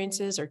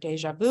experiences or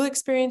deja vu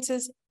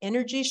experiences,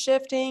 energy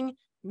shifting,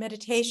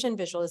 meditation,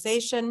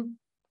 visualization,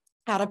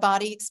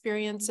 out-of-body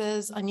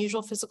experiences,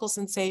 unusual physical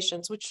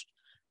sensations, which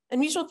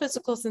unusual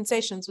physical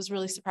sensations was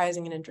really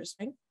surprising and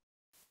interesting.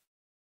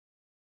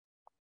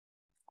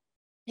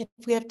 If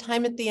we have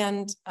time at the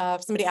end,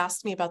 if somebody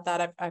asked me about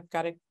that, I've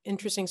got an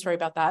interesting story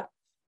about that.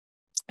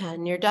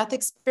 Near-death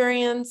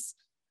experience,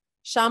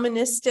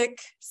 shamanistic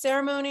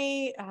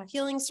ceremony,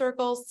 healing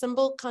circles,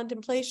 symbol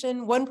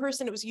contemplation. One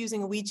person, it was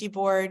using a Ouija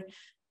board,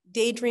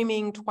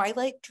 daydreaming,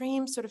 twilight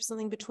dreams, sort of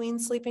something between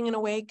sleeping and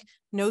awake,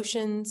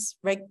 notions,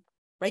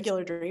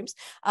 regular dreams,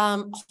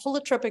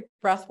 holotropic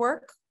breath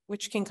work,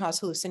 which can cause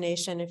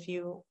hallucination if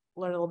you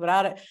learn a little bit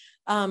about it,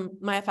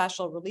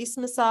 myofascial release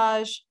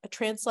massage, a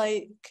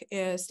trance-like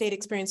state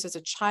experience as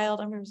a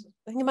child. I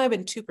think it might have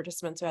been 2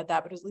 participants who had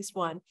that, but at least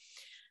one.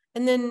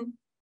 And then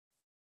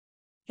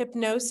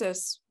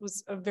hypnosis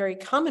was a very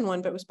common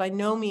one, but it was by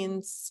no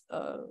means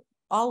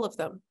all of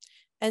them.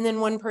 And then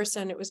one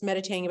person, it was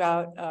meditating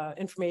about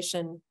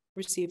information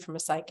received from a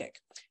psychic.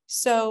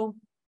 So,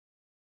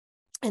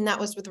 and that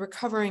was with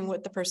recovering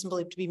what the person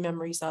believed to be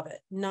memories of it,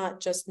 not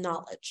just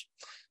knowledge.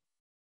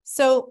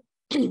 So,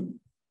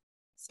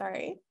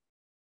 sorry,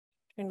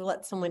 trying to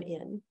let someone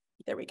in.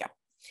 There we go.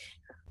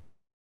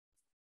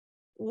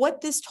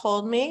 What this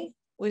told me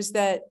was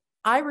that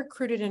I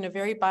recruited in a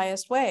very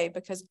biased way,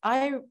 because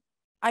I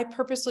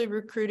purposely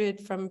recruited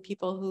from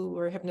people who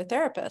were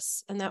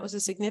hypnotherapists, and that was a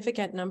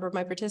significant number of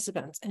my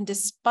participants. And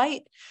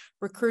despite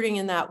recruiting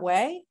in that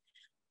way,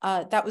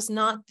 that was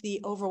not the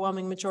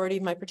overwhelming majority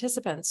of my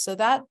participants. So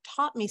that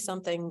taught me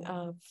something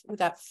with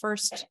that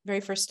very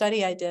first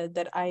study I did,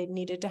 that I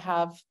needed to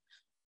have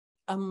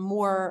a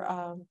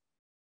more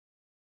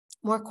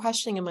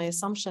questioning in my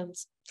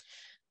assumptions.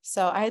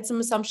 So I had some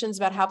assumptions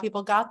about how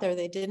people got there.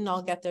 They didn't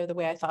all get there the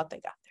way I thought they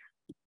got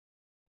there.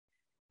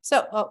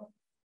 So,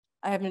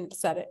 I haven't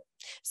said it.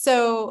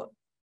 So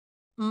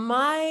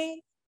my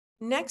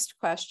next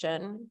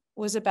question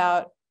was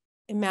about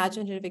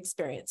imaginative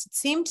experience. It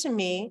seemed to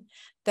me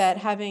that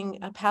having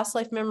a past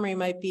life memory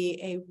might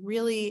be a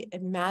really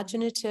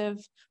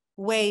imaginative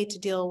way to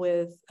deal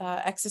with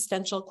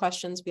existential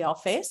questions we all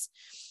face.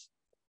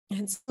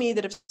 And to me,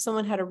 that if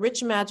someone had a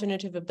rich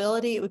imaginative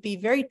ability, it would be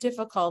very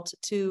difficult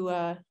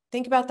to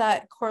think about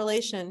that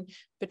correlation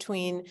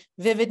between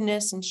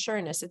vividness and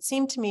sureness. It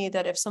seemed to me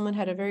that if someone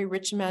had a very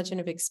rich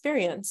imaginative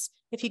experience,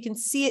 if you can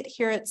see it,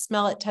 hear it,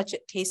 smell it, touch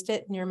it, taste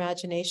it in your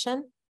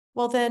imagination,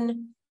 well,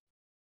 then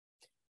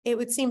it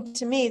would seem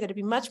to me that it'd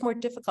be much more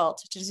difficult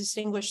to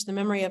distinguish the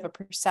memory of a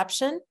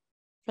perception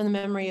from the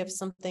memory of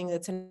something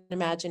that's an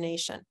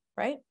imagination,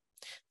 right?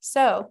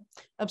 So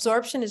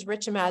absorption is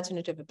rich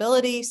imaginative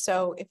ability.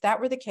 So if that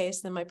were the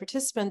case, then my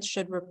participants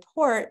should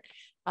report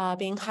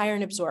being higher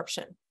in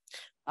absorption.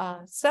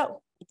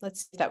 So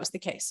let's see if that was the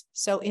case.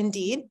 So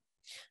indeed,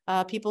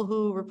 people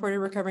who reported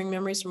recovering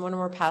memories from one or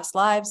more past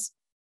lives,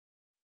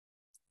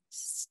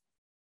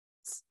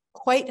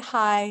 quite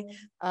high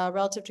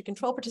relative to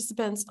control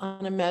participants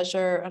on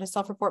a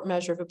self-report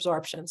measure of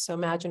absorption, so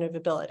imaginative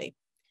ability.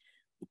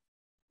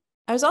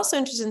 I was also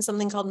interested in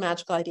something called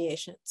magical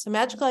ideation. So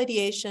magical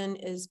ideation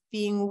is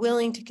being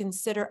willing to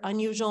consider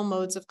unusual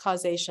modes of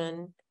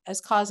causation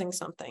as causing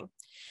something.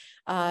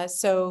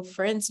 So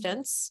for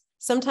instance,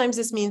 sometimes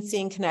this means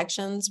seeing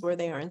connections where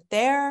they aren't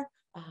there.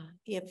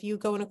 If you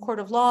go in a court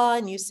of law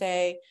and you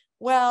say,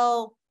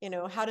 well,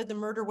 how did the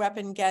murder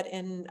weapon get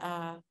in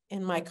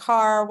my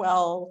car?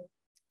 Well,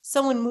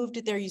 someone moved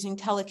it there using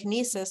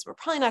telekinesis. We're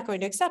probably not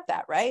going to accept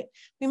that, right?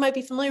 We might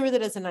be familiar with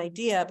it as an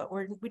idea, but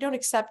we don't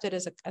accept it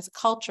as a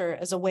culture,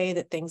 as a way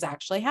that things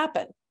actually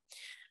happen.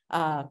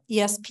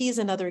 ESP is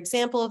another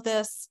example of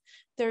this.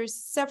 There's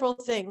several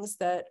things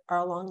that are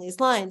along these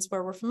lines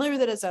where we're familiar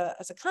with it as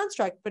a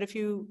construct, but if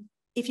you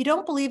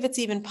don't believe it's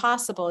even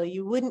possible,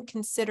 you wouldn't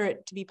consider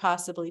it to be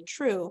possibly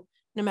true,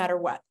 no matter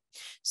what.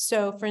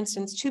 So for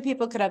instance, two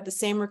people could have the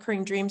same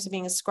recurring dreams of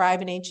being a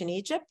scribe in ancient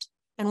Egypt.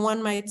 And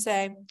one might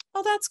say,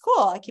 oh, that's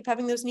cool. I keep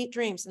having those neat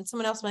dreams. And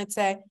someone else might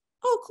say,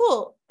 oh,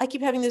 cool. I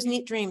keep having those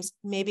neat dreams.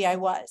 Maybe I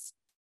was.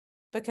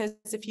 Because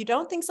if you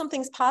don't think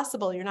something's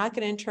possible, you're not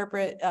going to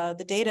interpret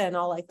the data in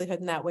all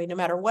likelihood in that way, no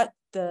matter what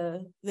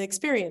the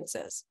experience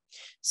is.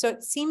 So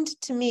it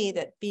seemed to me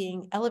that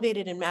being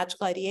elevated in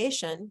magical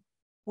ideation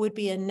would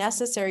be a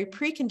necessary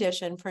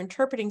precondition for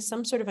interpreting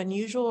some sort of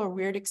unusual or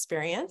weird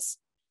experience,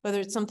 whether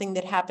it's something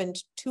that happened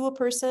to a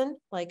person,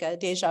 like a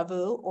deja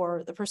vu,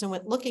 or the person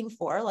went looking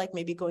for, like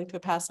maybe going to a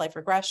past life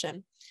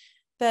regression,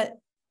 that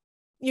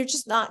you're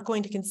just not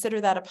going to consider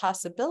that a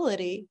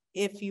possibility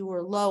if you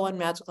were low on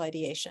magical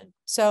ideation.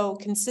 So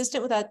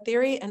consistent with that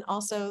theory, and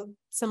also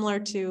similar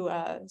to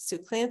Sue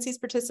Clancy's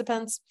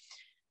participants,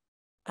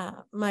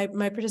 my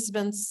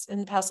participants in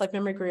the past life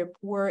memory group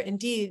were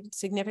indeed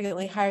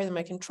significantly higher than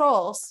my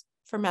controls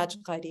for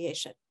magical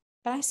ideation.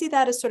 But I see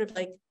that as sort of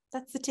like,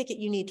 that's the ticket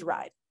you need to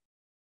ride.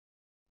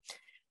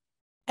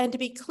 And to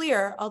be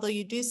clear, although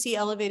you do see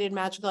elevated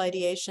magical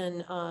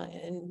ideation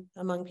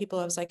among people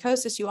who have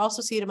psychosis, you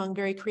also see it among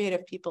very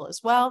creative people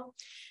as well.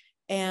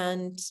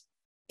 And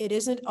it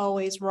isn't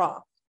always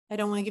wrong. I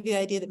don't want to give you the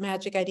idea that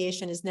magic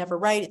ideation is never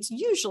right. It's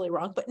usually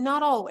wrong, but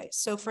not always.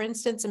 So for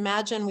instance,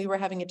 imagine we were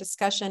having a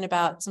discussion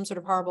about some sort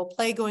of horrible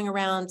play going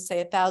around, say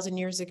 1,000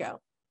 years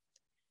ago.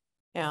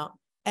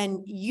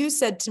 And you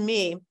said to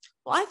me,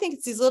 well, I think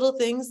it's these little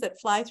things that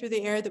fly through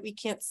the air that we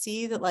can't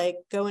see, that like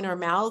go in our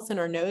mouths and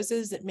our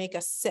noses, that make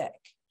us sick.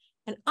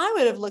 And I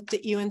would have looked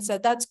at you and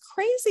said, that's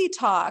crazy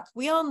talk.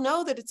 We all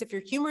know that it's if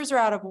your humors are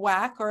out of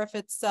whack, or if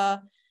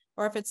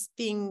it's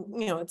being,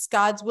 it's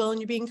God's will and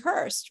you're being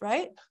cursed,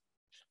 right?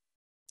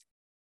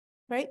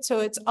 Right. So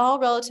it's all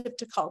relative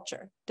to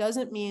culture.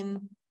 Doesn't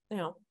mean,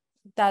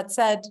 that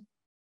said,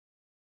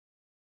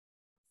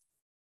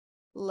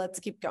 let's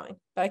keep going,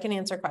 but I can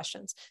answer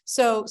questions.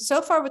 So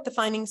far what the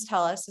findings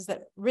tell us is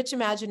that rich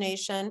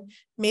imagination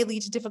may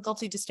lead to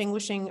difficulty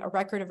distinguishing a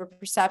record of a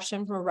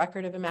perception from a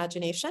record of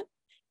imagination,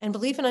 and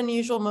belief in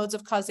unusual modes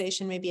of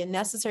causation may be a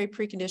necessary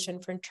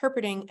precondition for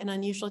interpreting an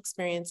unusual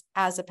experience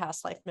as a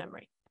past life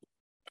memory.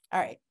 All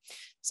right,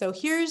 so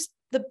here's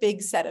the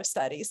big set of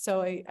studies.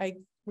 So I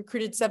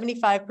recruited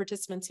 75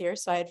 participants here.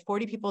 So I had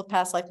 40 people with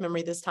past life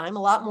memory this time,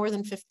 a lot more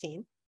than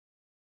 15.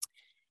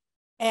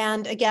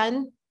 And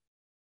again,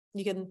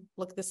 you can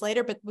look at this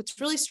later, but what's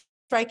really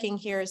striking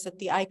here is that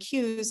the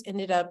IQs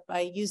ended up,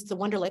 I used the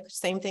Wonderlic,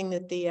 same thing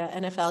that the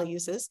NFL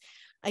uses.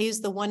 I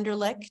used the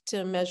Wonderlic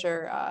to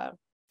measure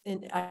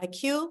in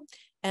IQ,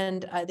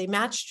 and they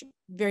matched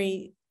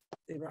they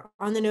were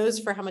on the nose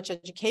for how much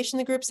education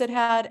the groups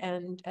had,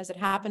 and as it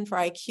happened for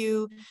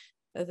IQ,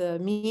 the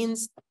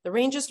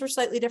ranges were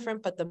slightly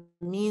different, but the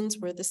means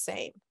were the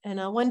same. And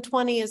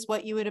 120 is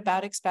what you would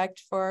about expect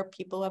for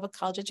people who have a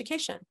college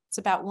education. It's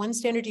about 1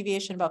 standard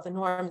deviation above the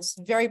norm. It's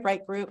a very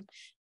bright group.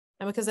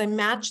 And because I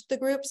matched the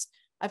groups,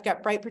 I've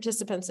got bright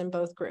participants in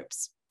both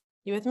groups.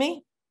 You with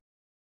me?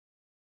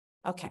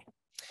 Okay.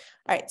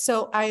 All right,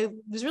 so I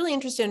was really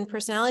interested in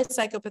personality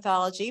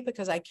psychopathology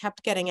because I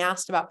kept getting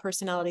asked about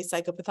personality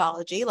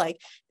psychopathology, like,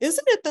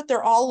 isn't it that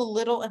they're all a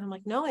little, and I'm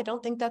like, no, I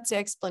don't think that's the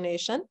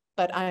explanation,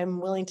 but I'm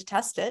willing to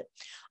test it.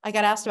 I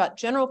got asked about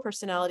general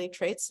personality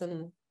traits,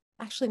 and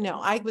actually,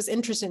 no, I was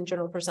interested in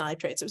general personality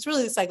traits. It was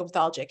really the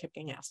psychopathology I kept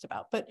getting asked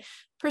about, but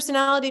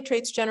personality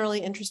traits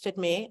generally interested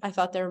me. I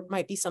thought there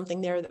might be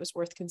something there that was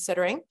worth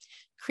considering.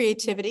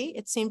 Creativity,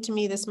 it seemed to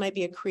me this might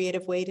be a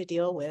creative way to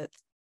deal with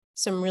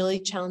some really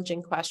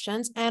challenging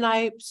questions. And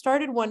I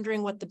started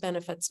wondering what the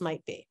benefits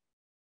might be.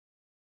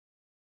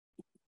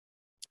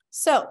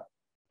 So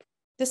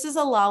this is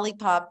a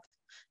lollipop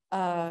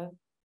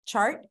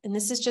chart. And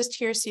this is just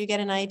here so you get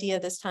an idea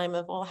this time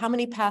of, well, how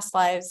many past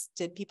lives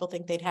did people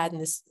think they'd had in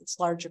this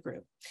larger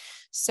group?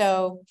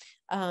 So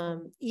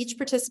each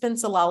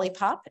participant's a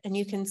lollipop, and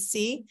you can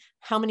see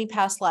how many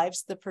past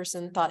lives the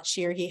person thought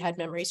she or he had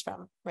memories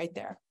from right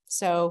there.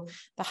 So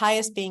the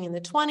highest being in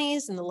the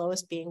 20s and the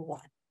lowest being 1.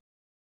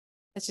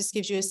 That just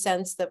gives you a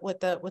sense that what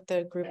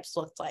the groups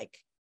looked like.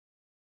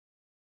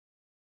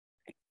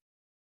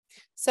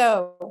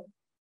 So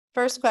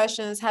first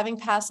question is having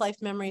past life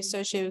memory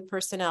associated with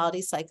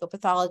personality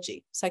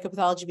psychopathology,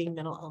 psychopathology being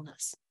mental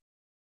illness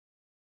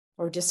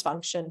or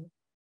dysfunction.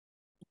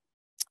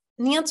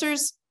 And the answer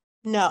is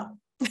no.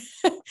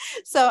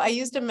 So I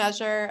used a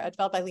measure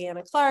developed by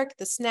Leanna Clark,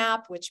 the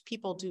SNAP, which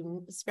people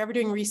do, if you're ever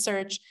doing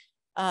research,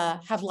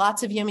 have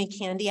lots of yummy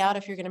candy out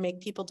if you're going to make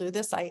people do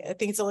this. I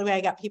think it's the only way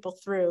I got people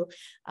through.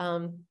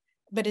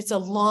 But it's a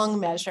long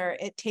measure.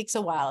 It takes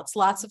a while. It's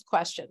lots of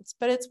questions,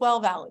 but it's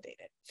well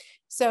validated.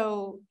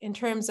 So in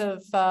terms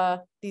of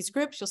these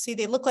groups, you'll see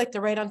they look like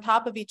they're right on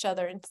top of each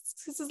other. And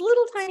this is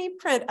little tiny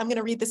print. I'm going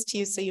to read this to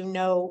you so you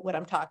know what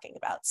I'm talking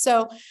about.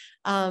 So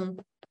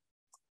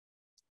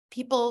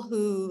people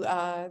who,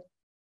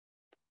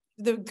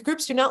 the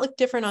groups do not look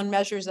different on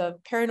measures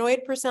of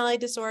paranoid personality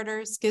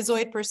disorder,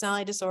 schizoid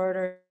personality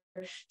disorder,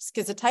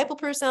 schizotypal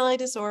personality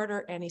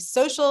disorder,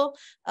 antisocial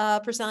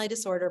personality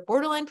disorder,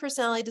 borderline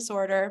personality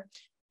disorder,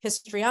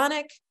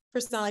 histrionic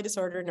personality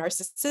disorder,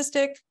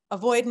 narcissistic,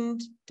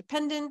 avoidant,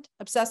 dependent,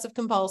 obsessive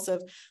compulsive,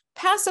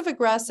 passive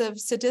aggressive,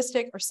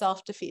 sadistic, or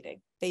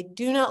self-defeating. They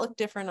do not look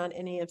different on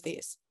any of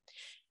these.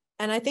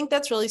 And I think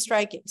that's really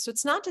striking. So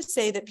it's not to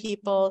say that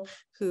people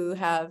who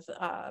have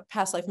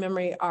past life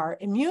memory are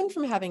immune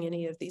from having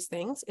any of these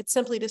things. It's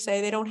simply to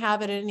say they don't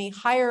have it at any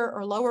higher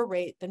or lower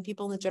rate than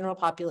people in the general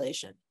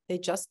population. They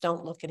just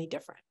don't look any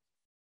different.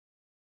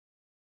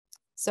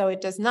 So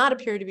it does not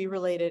appear to be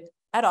related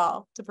at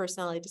all to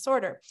personality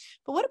disorder.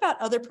 But what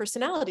about other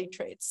personality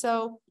traits?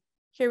 So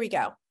here we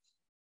go.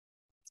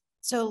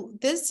 So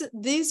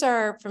these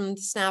are from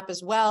SNAP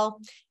as well.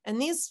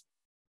 And these,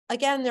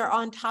 again, they're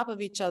on top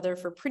of each other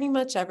for pretty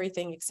much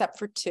everything except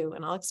for 2,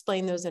 and I'll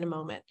explain those in a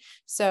moment.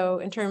 So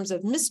in terms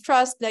of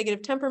mistrust,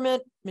 negative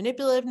temperament,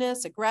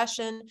 manipulativeness,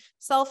 aggression,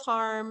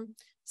 self-harm,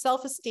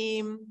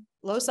 self-esteem,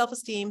 low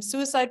self-esteem,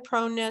 suicide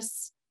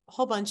proneness, a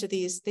whole bunch of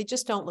these, they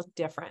just don't look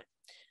different.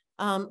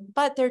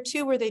 But there are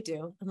 2 where they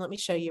do, and let me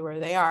show you where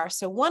they are.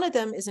 So one of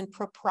them is in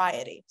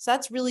propriety. So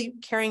that's really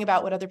caring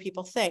about what other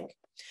people think.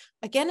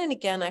 Again and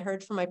again, I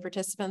heard from my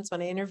participants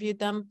when I interviewed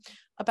them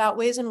about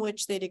ways in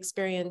which they'd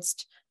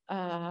experienced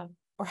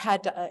or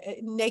had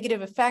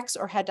negative effects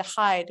or had to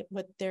hide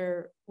what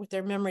their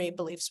memory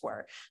beliefs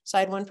were. So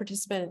I had one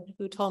participant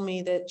who told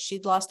me that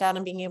she'd lost out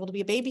on being able to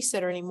be a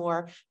babysitter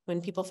anymore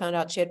when people found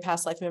out she had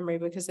past life memory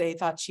because they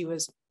thought she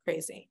was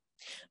crazy.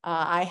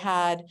 I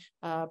had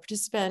a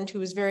participant who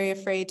was very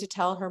afraid to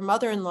tell her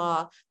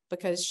mother-in-law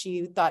because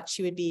she thought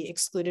she would be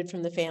excluded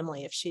from the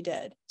family if she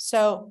did.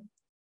 So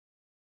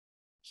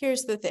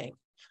here's the thing.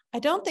 I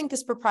don't think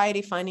this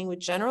propriety finding would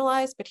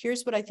generalize, but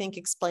here's what I think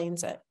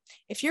explains it.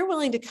 If you're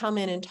willing to come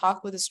in and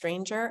talk with a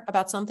stranger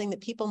about something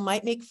that people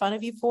might make fun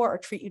of you for or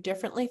treat you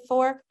differently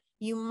for,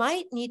 you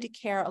might need to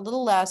care a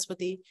little less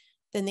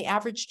than the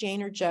average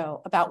Jane or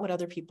Joe about what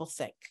other people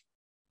think.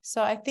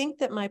 So I think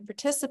that my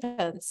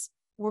participants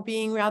were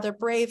being rather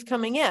brave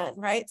coming in,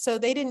 right? So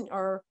they didn't,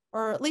 or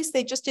at least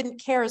they just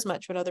didn't care as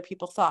much what other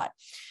people thought.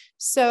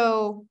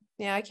 So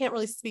yeah, I can't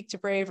really speak to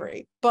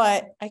bravery,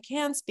 but I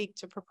can speak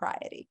to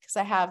propriety because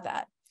I have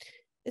that.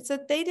 It's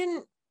that they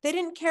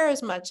didn't care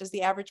as much as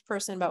the average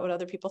person about what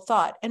other people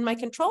thought. And my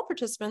control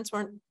participants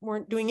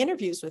weren't doing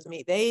interviews with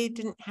me. They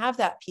didn't have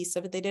that piece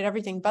of it. They did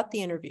everything but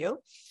the interview.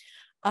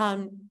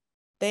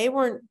 They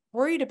weren't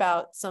worried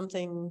about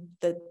something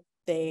that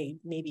they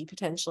maybe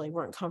potentially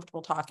weren't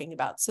comfortable talking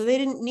about. So they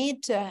didn't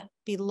need to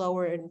be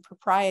lower in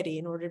propriety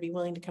in order to be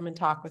willing to come and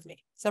talk with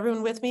me. Is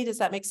everyone with me? Does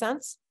that make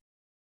sense?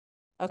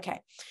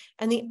 Okay.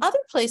 And the other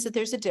place that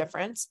there's a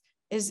difference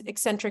is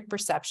eccentric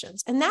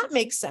perceptions. And that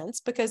makes sense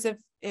because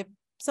if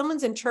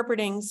someone's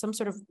interpreting some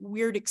sort of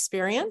weird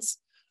experience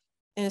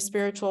in a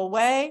spiritual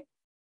way,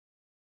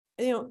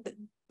 you know,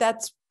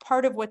 that's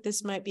part of what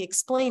this might be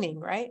explaining,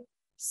 right?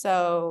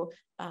 So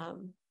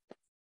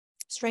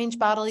strange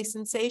bodily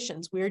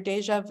sensations, weird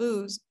deja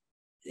vus,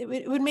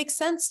 it would make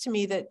sense to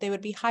me that they would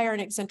be higher in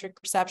eccentric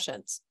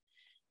perceptions,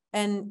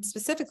 and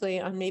specifically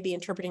on maybe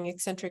interpreting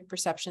eccentric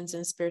perceptions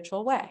in a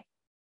spiritual way.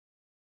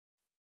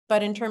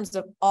 But in terms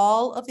of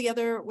all of the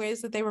other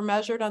ways that they were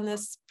measured on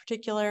this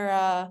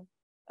particular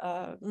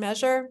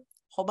measure, a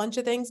whole bunch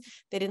of things,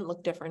 they didn't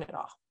look different at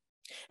all.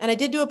 And I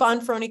did do a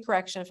Bonferroni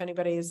correction if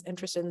anybody is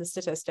interested in the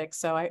statistics.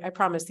 So I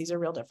promise these are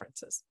real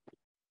differences.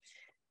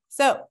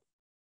 So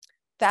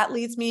that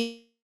leads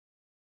me,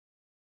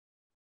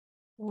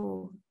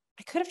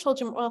 I could have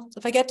told you, well,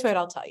 if I get to it,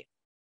 I'll tell you.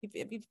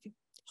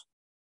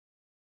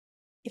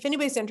 If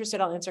anybody's interested,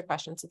 I'll answer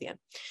questions at the end.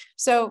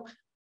 So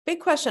big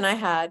question I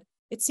had,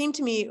 it seemed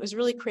to me it was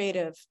really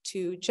creative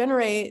to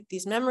generate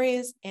these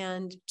memories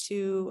and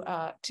to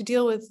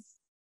deal with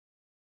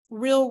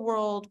real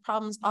world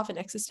problems, often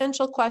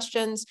existential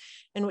questions,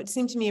 in what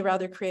seemed to me a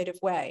rather creative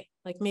way.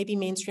 Like maybe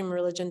mainstream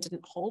religion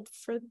didn't hold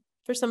for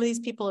some of these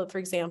people, for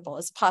example,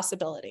 as a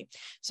possibility.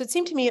 So it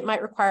seemed to me it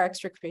might require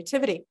extra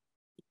creativity.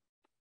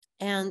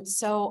 And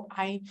so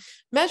I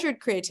measured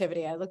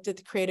creativity. I looked at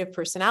the creative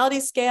personality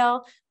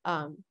scale.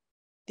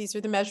 These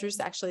are the measures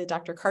actually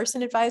Dr.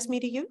 Carson advised me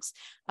to use.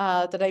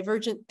 I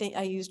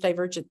used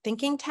divergent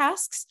thinking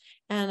tasks,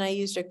 and I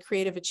used a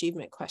creative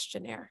achievement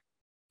questionnaire,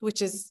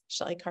 which is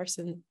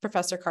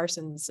Professor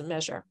Carson's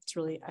measure. It's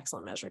really an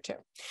excellent measure too.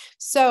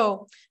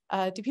 So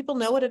do people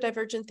know what a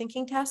divergent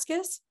thinking task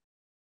is?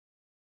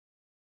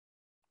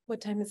 What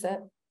time is it?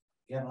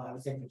 Yeah, no, I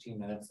would say 15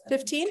 minutes.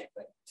 15?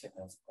 Like 10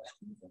 minutes of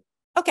questions.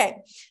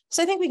 Okay,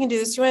 so I think we can do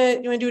this. You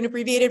want to do an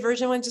abbreviated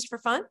version one just for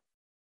fun?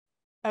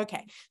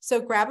 Okay, so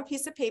grab a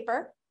piece of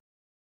paper,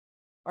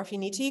 or if you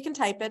need to, you can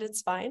type it,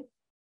 it's fine.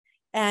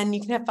 And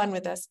you can have fun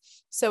with this.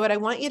 So what I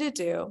want you to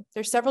do,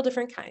 there's several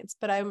different kinds,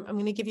 but I'm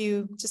going to give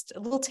you just a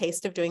little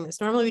taste of doing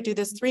this. Normally we do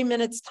this 3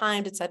 minutes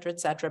timed, et cetera,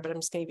 but I'm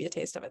just going to give you a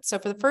taste of it. So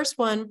for the first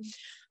one,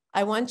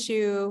 I want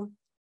you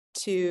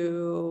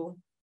to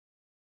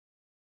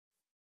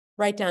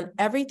write down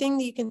everything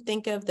that you can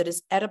think of that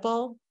is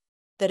edible,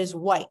 that is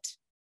white.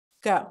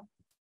 Go.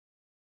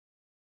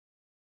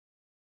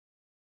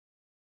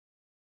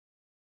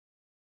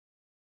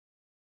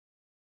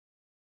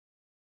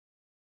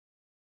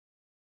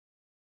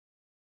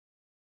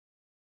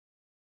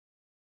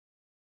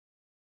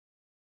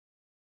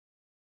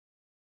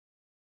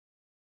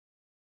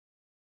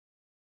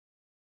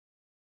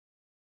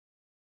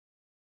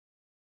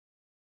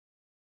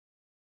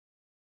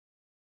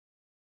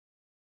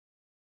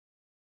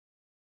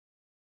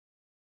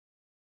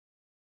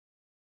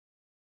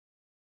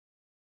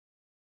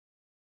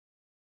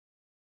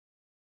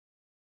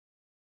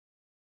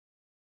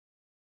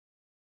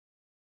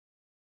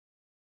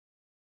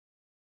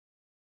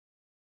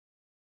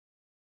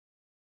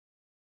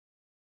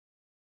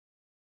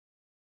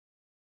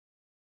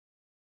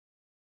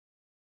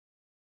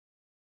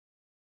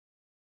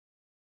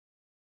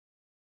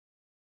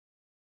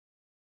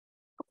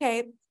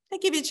 Okay, I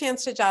give you a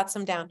chance to jot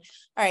some down.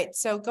 All right,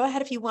 so go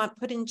ahead if you want,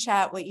 put in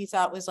chat what you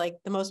thought was like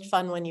the most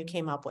fun one you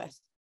came up with.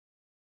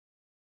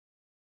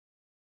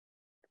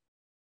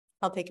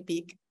 I'll take a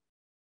peek.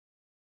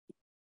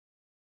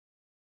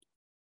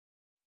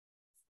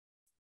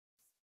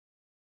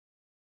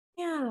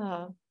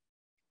 Yeah.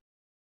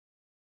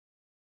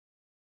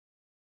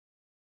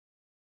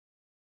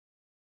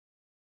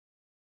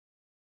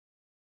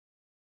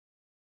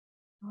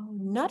 Oh,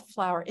 nut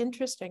flour,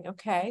 interesting.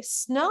 Okay,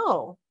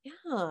 snow,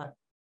 yeah.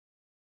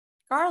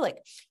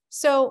 Garlic.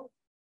 So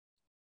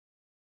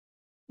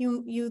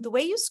the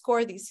way you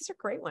score these are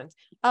great ones.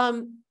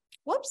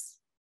 Whoops.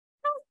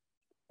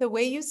 The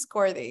way you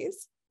score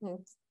these,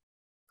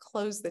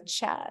 close the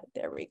chat.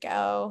 There we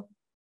go.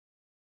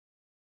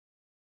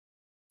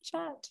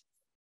 Chat.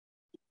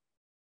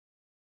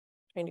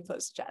 Trying to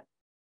close the chat.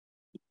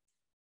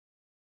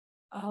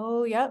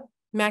 Oh, yep.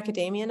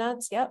 Macadamia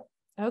nuts. Yep.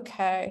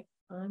 Okay.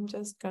 I'm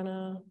just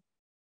gonna.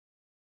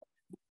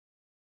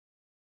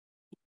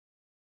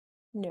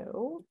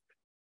 No.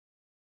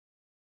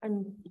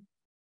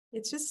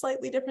 It's just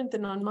slightly different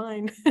than on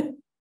mine.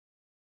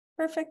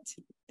 Perfect.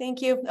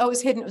 Thank you. Oh, it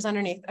was hidden. It was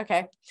underneath.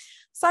 Okay.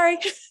 Sorry.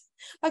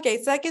 Okay.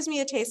 So that gives me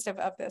a taste of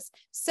this.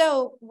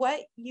 So what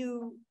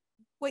you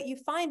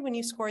find when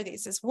you score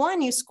these is,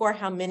 one, you score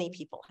how many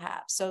people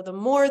have. So the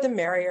more, the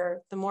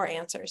merrier, the more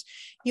answers.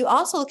 You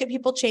also look at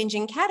people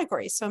changing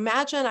categories. So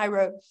imagine I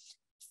wrote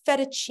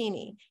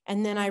fettuccine,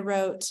 and then I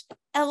wrote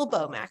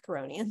elbow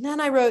macaroni, and then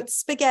I wrote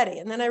spaghetti,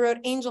 and then I wrote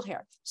angel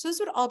hair. So those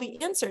would all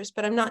be answers,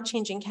 but I'm not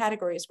changing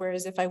categories.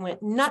 Whereas if I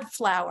went nut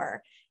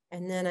flour,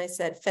 and then I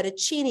said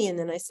fettuccine, and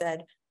then I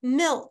said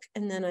milk,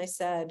 and then I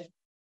said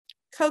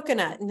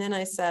coconut, and then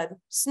I said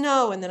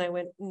snow, and then I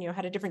went,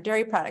 had a different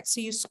dairy product.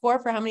 So you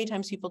score for how many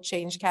times people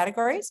change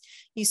categories,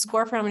 you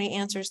score for how many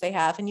answers they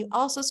have, and you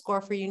also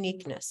score for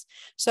uniqueness.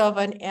 So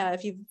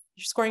if you're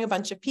scoring a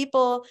bunch of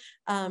people,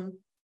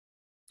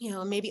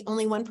 maybe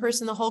only one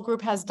person in the whole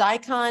group has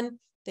daikon,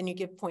 then you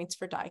give points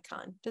for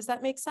daikon. Does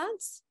that make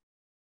sense?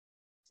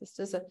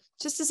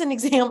 Just as an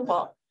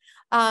example.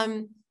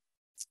 All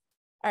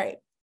right.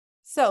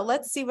 So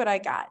let's see what I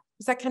got.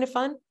 Is that kind of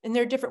fun? And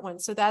there are different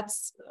ones. So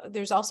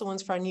there's also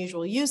ones for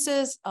unusual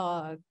uses,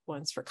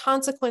 ones for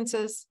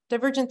consequences.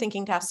 Divergent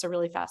thinking tasks are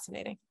really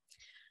fascinating.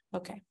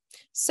 Okay.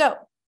 So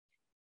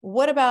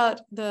what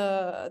about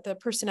the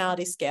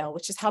personality scale,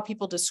 which is how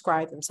people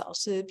describe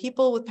themselves? So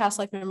people with past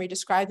life memory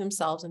describe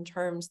themselves in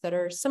terms that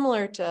are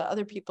similar to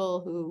other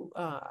people who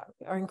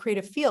are in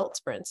creative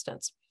fields, for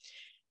instance.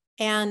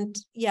 And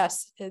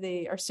yes,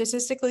 they are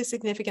statistically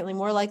significantly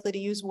more likely to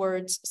use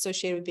words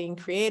associated with being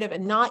creative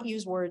and not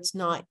use words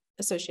not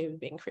associated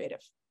with being creative.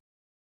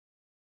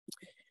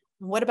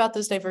 What about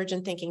those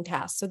divergent thinking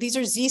tasks? So these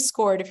are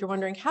Z-scored. If you're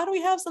wondering, how do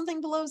we have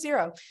something below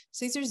 0?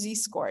 So these are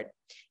Z-scored.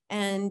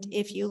 And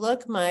if you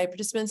look, my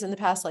participants in the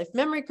past life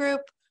memory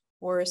group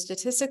were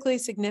statistically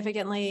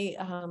significantly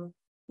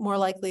more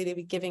likely to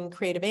be giving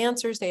creative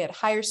answers. They had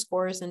higher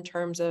scores in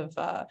terms of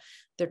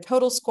their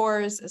total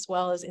scores, as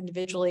well as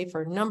individually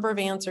for number of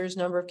answers,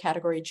 number of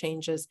category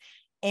changes,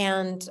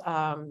 and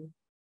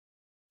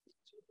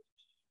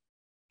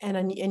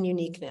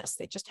uniqueness.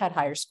 They just had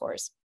higher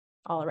scores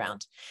all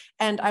around.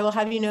 And I will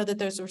have you know that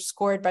those were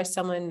scored by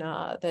someone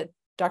that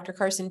Dr.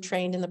 Carson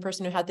trained, and the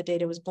person who had the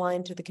data was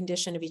blind to the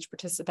condition of each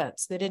participant.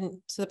 So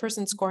the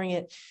person scoring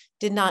it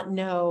did not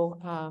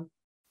know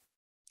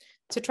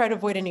to try to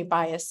avoid any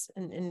bias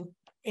and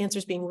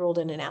answers being ruled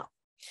in and out.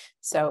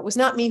 So it was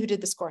not me who did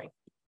the scoring.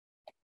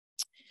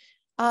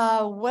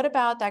 What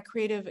about that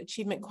creative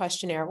achievement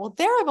questionnaire? Well,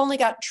 there I've only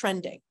got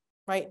trending,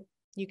 right?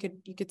 You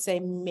could say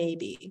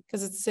maybe,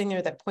 because it's sitting there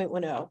at that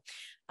 0.10.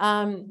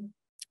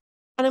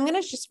 And I'm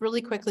going to just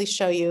really quickly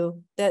show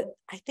you that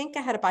I think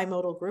I had a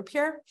bimodal group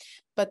here,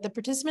 but the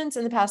participants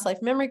in the past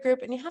life memory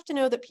group, and you have to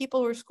know that people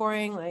who are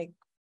scoring like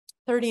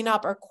 30 and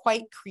up are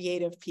quite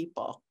creative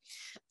people.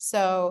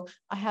 So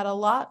I had a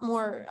lot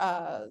more,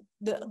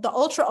 the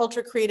ultra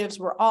creatives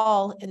were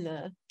all in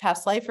the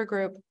past lifer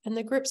group, and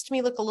the groups to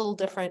me look a little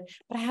different,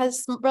 but it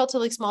has a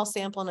relatively small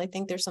sample, and I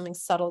think there's something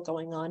subtle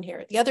going on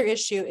here. The other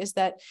issue is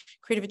that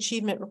creative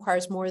achievement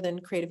requires more than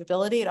creative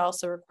ability. It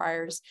also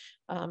requires,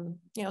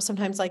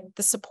 sometimes like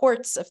the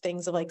supports of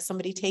things, of like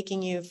somebody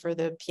taking you for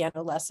the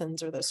piano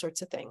lessons or those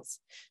sorts of things.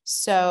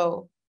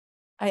 So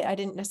I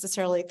didn't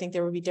necessarily think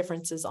there would be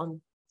differences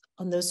on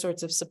those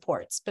sorts of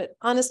supports, but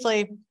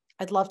honestly,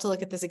 I'd love to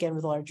look at this again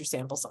with a larger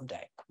sample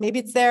someday. Maybe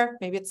it's there,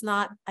 maybe it's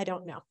not, I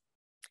don't know.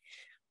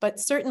 But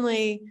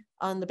certainly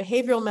on the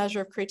behavioral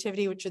measure of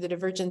creativity, which are the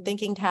divergent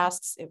thinking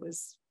tasks, it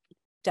was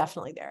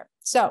definitely there.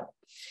 So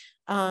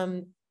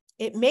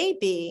it may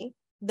be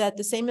that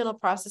the same mental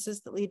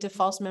processes that lead to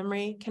false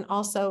memory can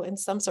also, in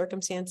some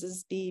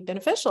circumstances, be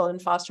beneficial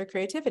and foster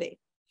creativity.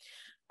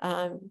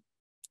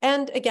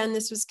 And again,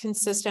 this was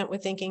consistent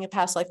with thinking of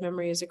past life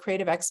memory as a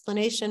creative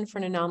explanation for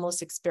an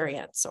anomalous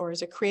experience, or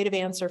as a creative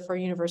answer for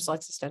universal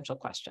existential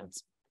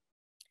questions.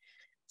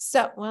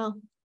 So, well,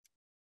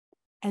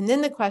 and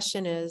then the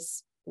question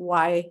is,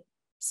 why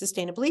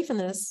sustain a belief in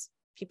this?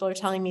 People are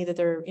telling me that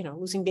they're,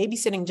 losing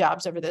babysitting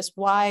jobs over this.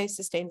 Why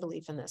sustain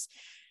belief in this?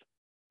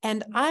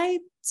 And I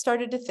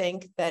started to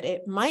think that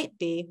it might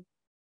be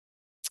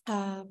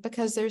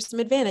because there's some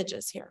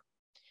advantages here.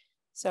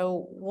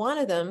 So one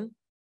of them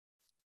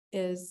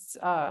is,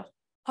 I'm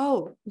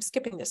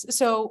skipping this.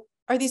 So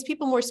are these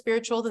people more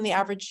spiritual than the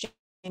average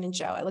Jane and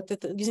Joe? I looked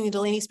at using the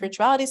Delaney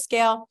spirituality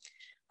scale.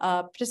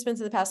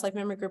 Participants in the past life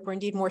memory group were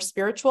indeed more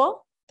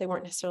spiritual. They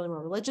weren't necessarily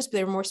more religious, but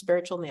they were more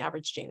spiritual than the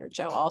average Jane or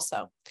Joe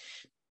also.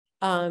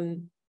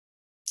 And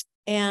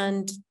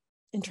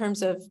in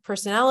terms of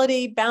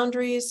personality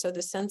boundaries, so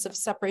the sense of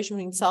separation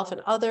between self and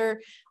other,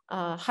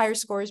 higher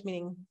scores,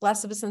 meaning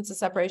less of a sense of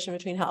separation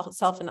between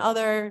self and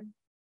other.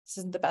 This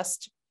isn't the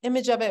best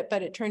image of it,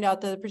 but it turned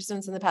out that the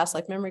participants in the past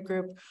life memory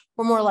group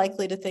were more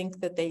likely to think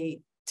that they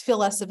feel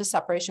less of a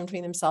separation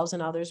between themselves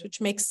and others,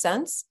 which makes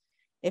sense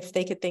if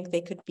they could think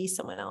they could be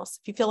someone else.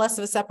 If you feel less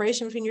of a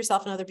separation between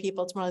yourself and other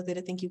people, it's more likely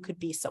to think you could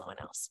be someone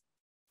else.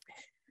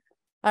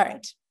 All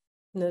right,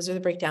 and those are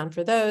the breakdown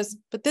for those.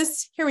 But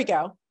here we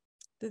go.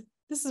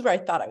 This is where I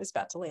thought I was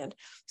about to land.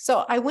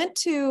 So I went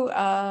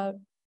to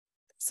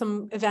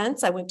some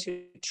events. I went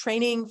to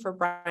training for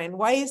Brian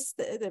Weiss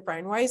that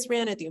Brian Weiss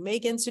ran at the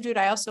Omega Institute.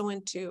 I also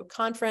went to a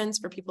conference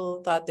for people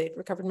who thought they'd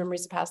recovered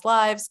memories of past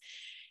lives.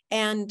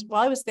 And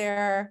while I was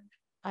there,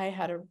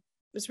 it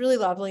was really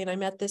lovely. And I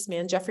met this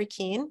man, Jeffrey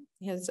Keane.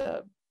 He has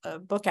a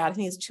book out. I think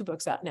he has 2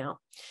 books out now.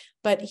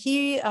 But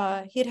he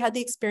had the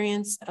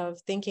experience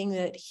of thinking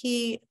that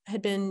he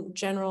had been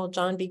General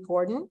John B.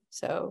 Gordon.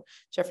 So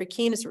Jeffrey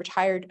Keane is a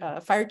retired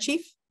fire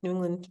chief, New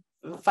England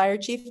fire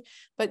chief,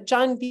 but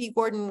John B.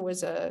 Gordon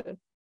was a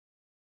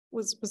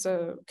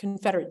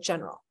Confederate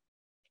general.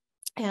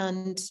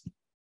 And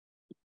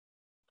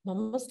I'm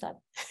almost done.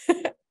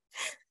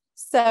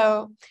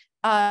 So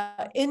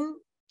in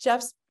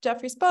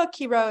Jeffrey's book,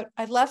 he wrote,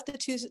 "I left the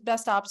 2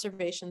 best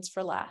observations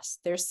for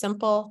last. They're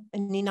simple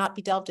and need not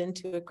be delved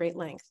into at great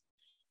length.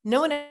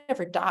 No one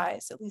ever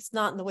dies, at least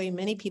not in the way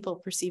many people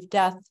perceive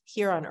death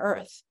here on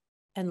earth,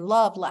 and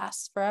love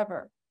lasts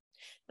forever."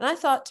 And I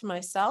thought to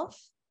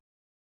myself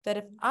that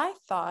if I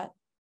thought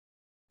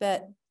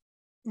that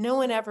no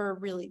one ever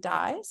really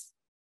dies,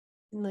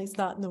 at least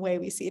not in the way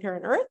we see it here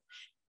on earth,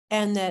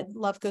 and that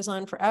love goes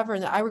on forever,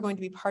 and that I were going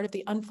to be part of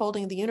the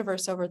unfolding of the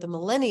universe over the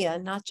millennia,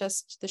 not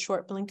just the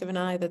short blink of an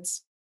eye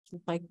that's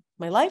my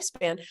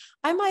lifespan,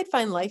 I might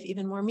find life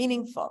even more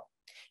meaningful.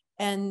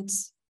 And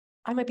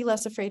I might be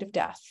less afraid of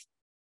death.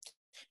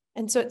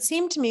 And so it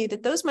seemed to me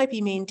that those might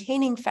be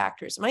maintaining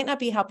factors. It might not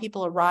be how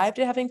people arrived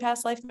at having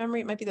past life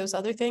memory. It might be those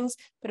other things,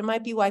 but it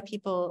might be why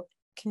people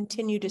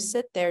continue to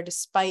sit there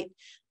despite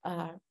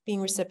being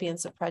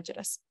recipients of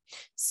prejudice.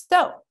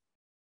 So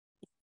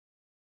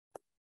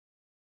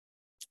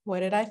what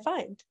did I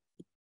find?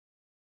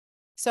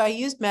 So I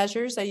used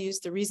measures. I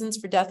used the reasons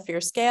for death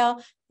fear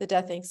scale, the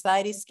death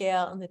anxiety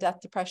scale, and the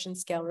death depression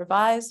scale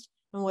revised.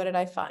 And what did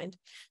I find?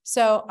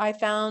 So I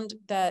found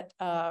that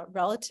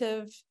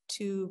relative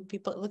to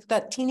people, look at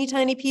that teeny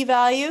tiny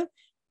p-value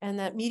and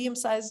that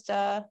medium-sized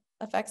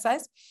effect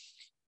size,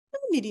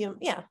 medium,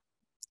 yeah.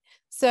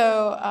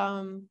 So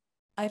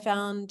I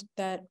found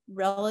that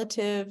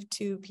relative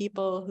to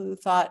people who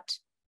thought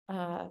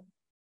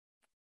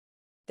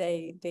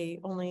they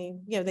only,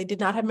 they did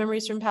not have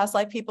memories from past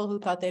life, people who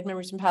thought they had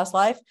memories from past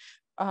life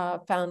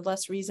found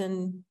less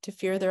reason to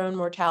fear their own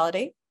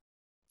mortality.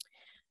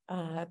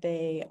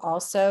 They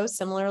also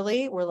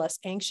similarly were less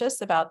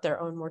anxious about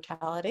their own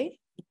mortality,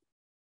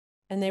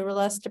 and they were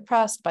less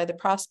depressed by the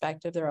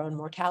prospect of their own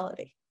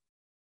mortality.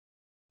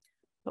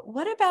 But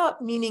what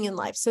about meaning in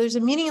life? So there's a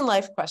meaning in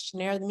life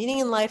questionnaire. The meaning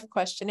in life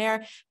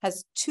questionnaire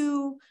has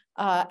two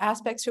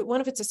aspects to it.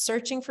 One of it's a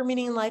searching for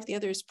meaning in life. The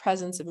other is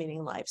presence of meaning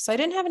in life. So I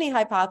didn't have any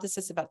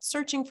hypothesis about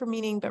searching for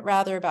meaning, but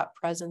rather about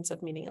presence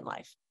of meaning in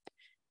life.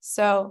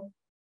 So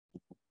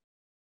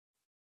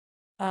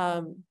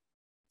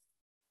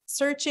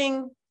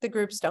searching, the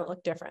groups don't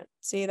look different.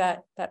 See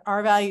that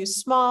R value is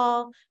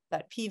small,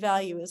 that P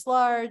value is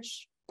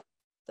large,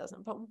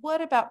 doesn't. But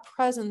what about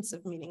presence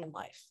of meaning in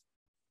life?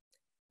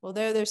 Well,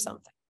 there's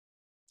something.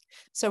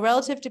 So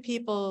relative to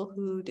people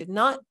who did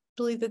not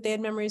believe that they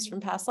had memories from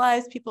past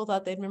lives, people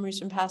thought they had memories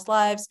from past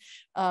lives,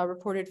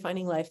 reported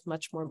finding life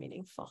much more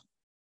meaningful.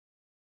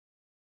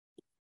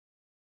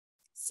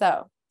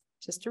 So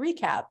just to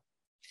recap,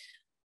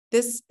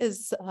 this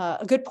is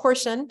a good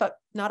portion, but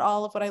not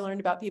all of what I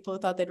learned about people who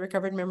thought they'd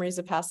recovered memories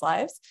of past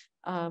lives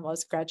while I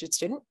was a graduate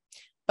student.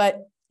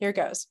 But here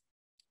goes.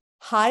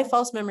 High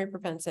false memory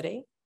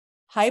propensity,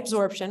 high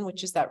absorption,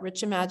 which is that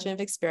rich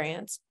imaginative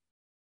experience,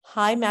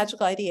 high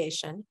magical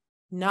ideation,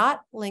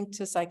 not linked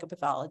to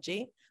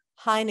psychopathology,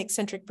 high in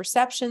eccentric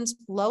perceptions,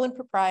 low in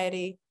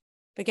propriety.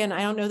 Again,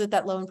 I don't know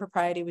that low in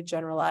propriety would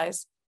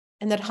generalize,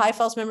 and that high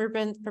false memory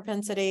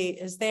propensity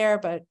is there,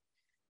 but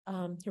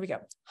here we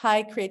go.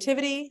 High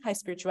creativity, high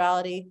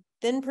spirituality,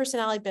 thin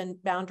personality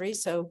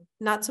boundaries, so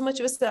not so much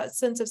of a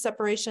sense of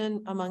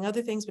separation, among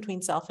other things,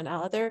 between self and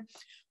other,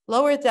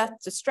 lower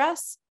depth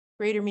distress,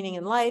 greater meaning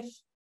in life,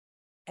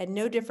 and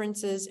no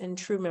differences in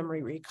true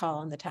memory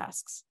recall in the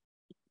tasks.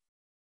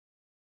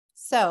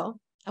 So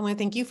I want to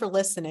thank you for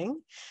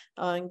listening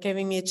and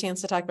giving me a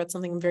chance to talk about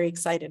something I'm very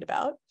excited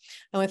about.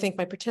 I want to thank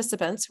my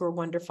participants who are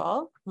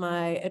wonderful,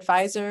 my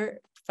advisor,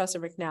 Professor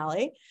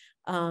McNally,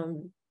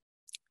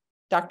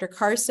 Dr.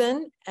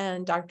 Carson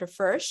and Dr.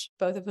 Fursh,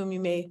 both of whom you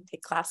may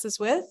take classes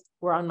with,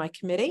 were on my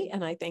committee,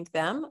 and I thank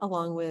them,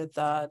 along with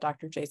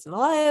Dr. Jason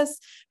Elias,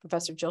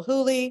 Professor Jill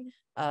Hooley,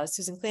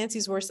 Susan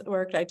Clancy's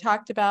work I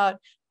talked about,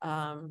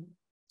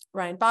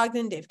 Ryan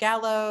Bogdan, Dave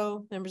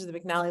Gallo, members of the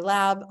McNally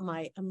Lab,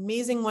 my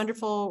amazing,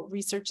 wonderful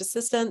research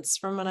assistants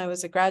from when I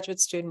was a graduate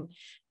student,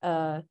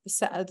 the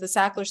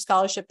Sackler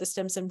Scholarship, the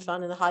Stimson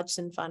Fund, and the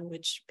Hodgson Fund,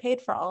 which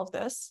paid for all of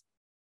this.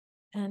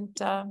 And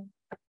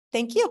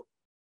thank you.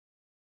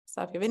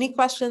 So if you have any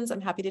questions,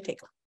 I'm happy to take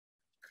them.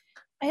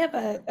 I have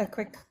a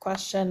quick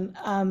question.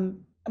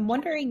 I'm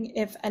wondering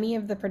if any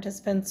of the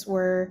participants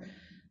were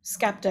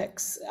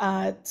skeptics,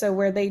 so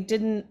where they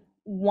didn't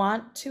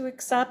want to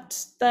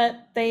accept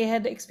that they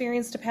had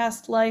experienced a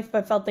past life,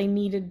 but felt they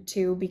needed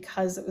to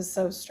because it was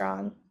so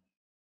strong.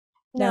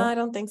 No, I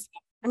don't think so.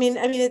 I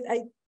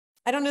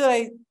don't know that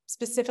I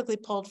specifically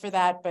pulled for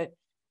that, but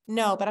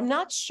no, but I'm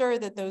not sure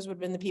that those would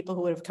have been the people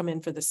who would have come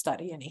in for the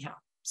study anyhow.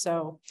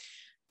 So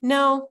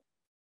no,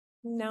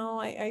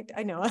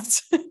 I know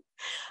it's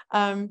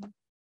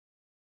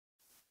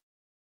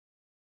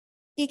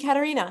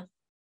Katerina.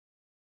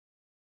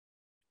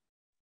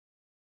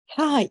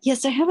 Hi,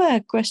 yes, I have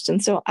a question.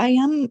 So I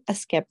am a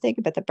skeptic,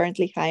 but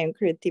apparently high on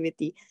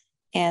creativity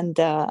and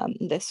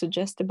the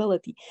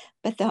suggestibility.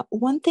 But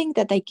one thing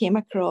that I came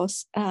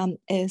across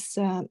is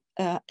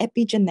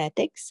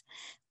epigenetics.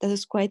 That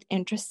is quite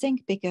interesting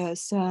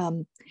because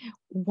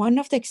one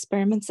of the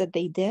experiments that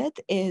they did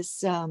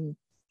is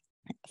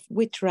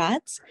with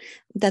rats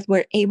that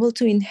were able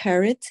to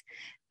inherit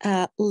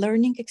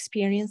learning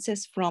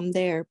experiences from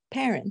their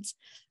parents.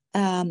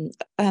 And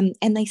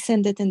I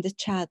send it in the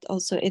chat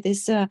also. It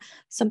is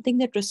something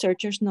that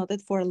researchers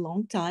noted for a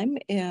long time,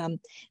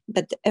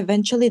 but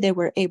eventually they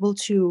were able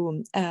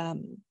to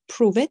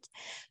prove it.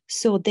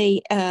 So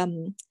they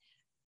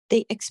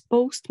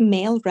exposed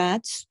male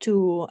rats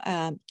to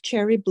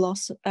cherry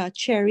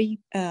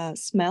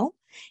smell,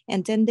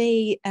 and then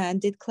they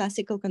did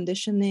classical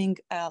conditioning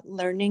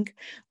learning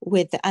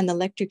with an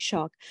electric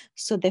shock.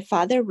 So the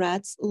father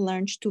rats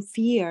learned to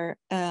fear,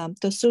 to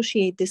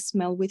associate this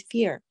smell with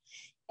fear.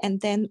 And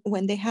then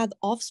when they had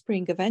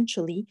offspring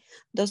eventually,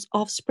 those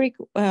offspring,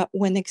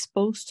 when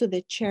exposed to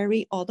the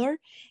cherry odor,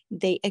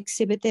 they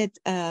exhibited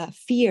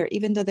fear,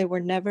 even though they were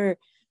never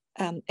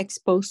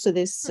exposed to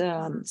this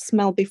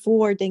smell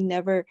before. They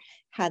never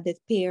had it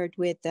paired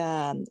with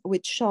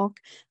shock.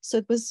 So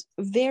it was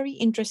very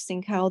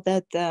interesting how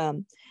that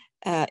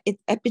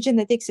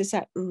epigenetics is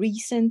a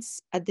recent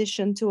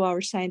addition to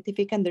our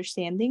scientific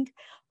understanding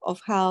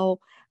of how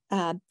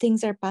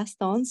things are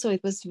passed on. So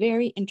it was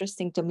very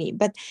interesting to me.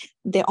 But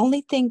the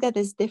only thing that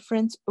is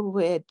different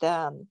with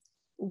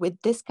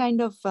this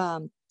kind of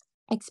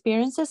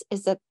experiences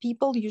is that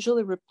people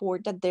usually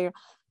report that their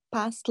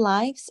past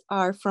lives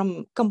are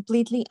from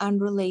completely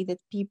unrelated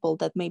people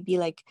that may be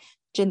like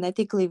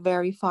genetically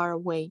very far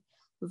away,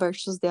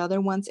 versus the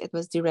other ones, it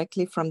was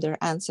directly from their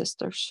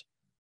ancestors.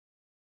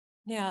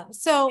 Yeah.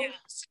 So,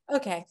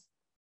 okay.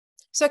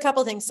 So a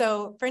couple of things.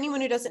 So for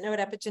anyone who doesn't know what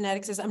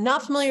epigenetics is, I'm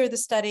not familiar with the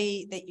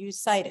study that you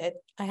cited.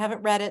 I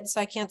haven't read it,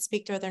 so I can't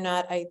speak to whether or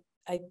not I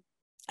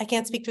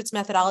can't speak to its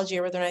methodology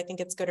or whether or not I think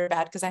it's good or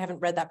bad, because I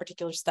haven't read that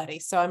particular study.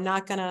 So I'm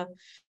not gonna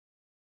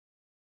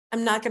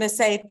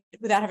say it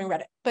without having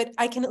read it, but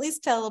I can at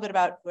least tell a little bit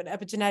about what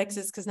epigenetics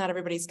is, because not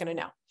everybody's going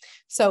to know.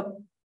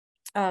 So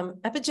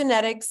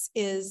epigenetics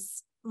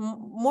is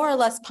more or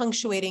less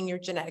punctuating your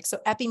genetics. So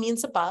epi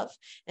means above,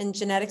 and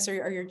genetics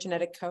are your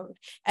genetic code.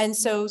 And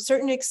so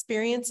certain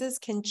experiences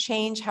can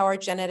change how our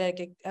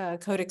genetic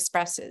code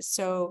expresses.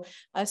 So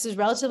this is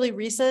relatively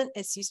recent.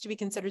 It's used to be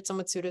considered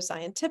somewhat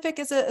pseudoscientific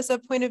as a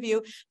point of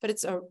view, but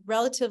it's a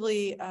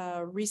relatively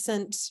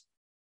recent,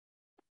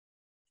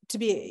 to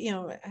be,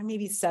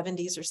 maybe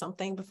 70s or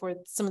something before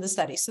some of the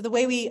studies. So the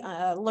way we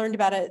learned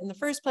about it in the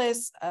first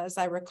place, as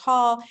I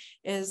recall,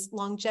 is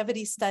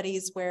longevity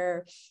studies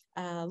where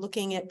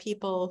looking at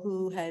people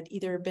who had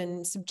either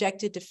been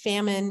subjected to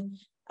famine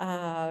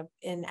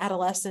in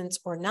adolescence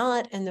or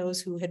not, and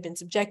those who had been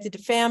subjected to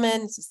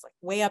famine. This is like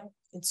way up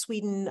in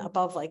Sweden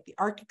above like the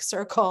Arctic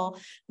Circle,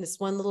 this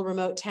one little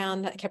remote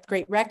town that kept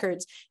great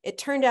records. It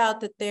turned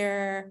out that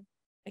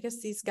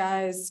these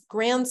guys'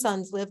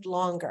 grandsons lived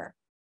longer.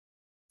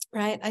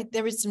 Right.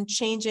 There was some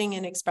changing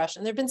in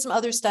expression. There have been some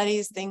other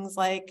studies, things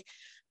like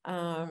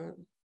there's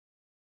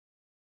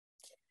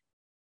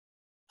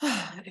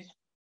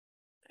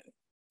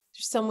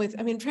some with,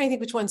 I'm trying to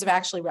think which ones have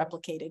actually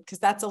replicated, because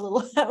that's a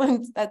little, that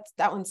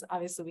one's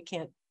obviously we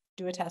can't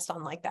do a test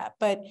on like that.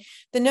 But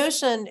the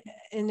notion,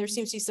 and there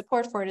seems to be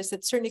support for it, is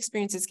that certain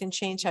experiences can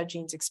change how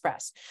genes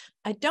express.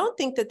 I don't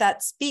think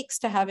that speaks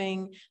to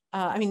having,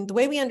 the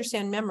way we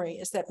understand memory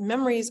is that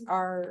memories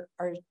are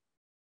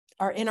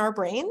in our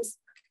brains.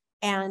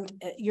 And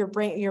your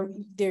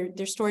brain,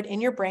 they're stored in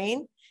your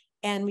brain,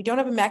 and we don't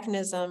have a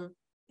mechanism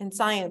in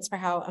science for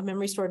how a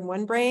memory stored in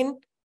one brain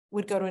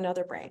would go to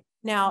another brain.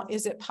 Now,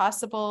 is it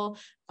possible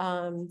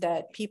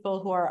that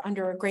people who are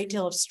under a great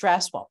deal of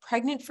stress while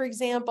pregnant, for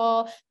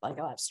example, like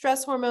a lot of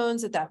stress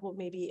hormones, that will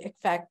maybe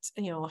affect,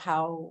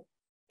 how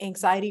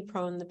anxiety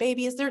prone the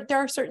baby is? There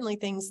are certainly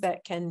things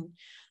that can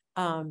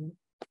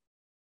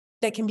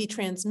be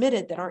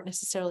transmitted that aren't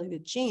necessarily the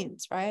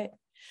genes, right?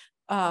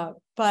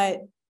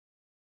 But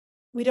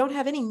we don't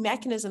have any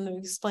mechanism to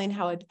explain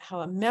how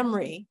a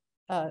memory,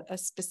 a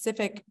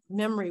specific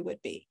memory would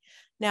be.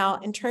 Now,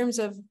 in terms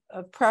of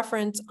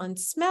preference on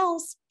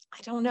smells,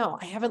 I don't know.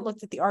 I haven't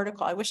looked at the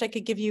article. I wish I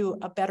could give you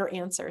a better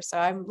answer. So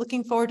I'm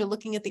looking forward to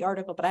looking at the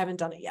article, but I haven't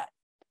done it yet.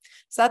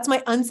 So that's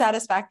my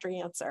unsatisfactory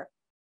answer.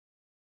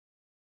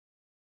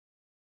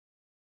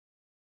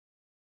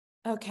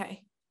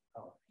 Okay.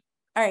 All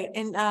right.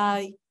 And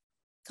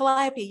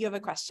Calliope, you have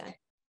a question.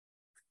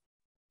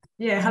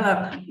 Yeah,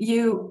 hello.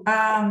 You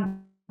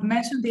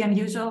mentioned the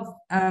unusual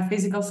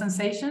physical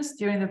sensations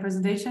during the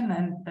presentation,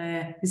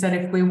 and you said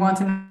if we want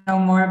to know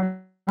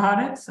more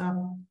about it,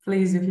 so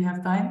please, if you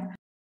have time.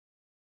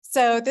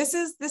 So this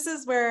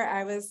is where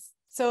I was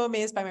so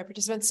amazed by my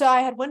participants. So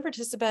I had one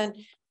participant,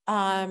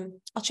 I'll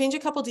change a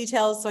couple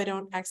details so I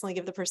don't accidentally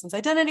give the person's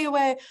identity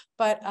away,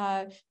 but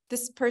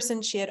this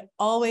person, she had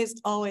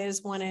always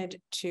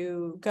wanted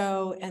to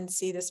go and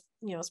see this,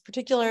 this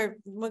particular,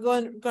 we're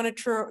going a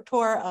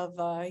tour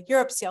of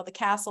Europe, see all the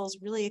castles,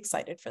 really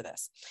excited for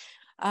this.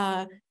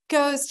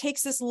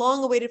 Takes this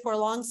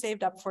long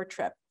saved up for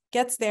trip,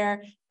 gets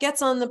there,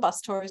 gets on the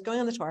bus tour, is going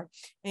on the tour,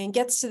 and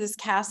gets to this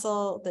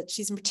castle that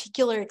she's in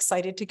particular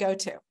excited to go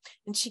to.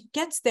 And she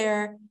gets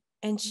there,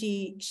 and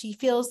she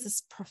feels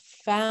this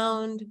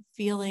profound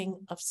feeling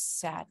of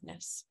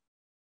sadness,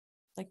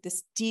 like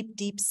this deep,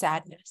 deep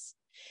sadness.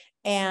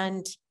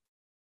 And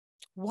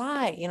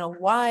why,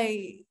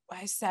 why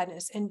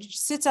sadness? And she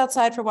sits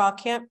outside for a while,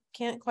 can't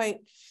quite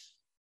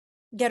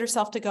get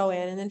herself to go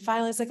in. And then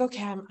finally it's like,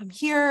 okay, I'm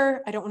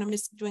here. I don't want to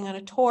miss doing on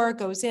a tour.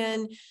 Goes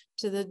in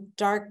to the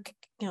dark,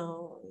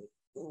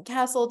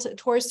 castle,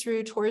 tours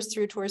through.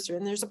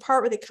 And there's a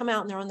part where they come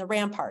out and they're on the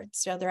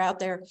ramparts. They're out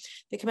there,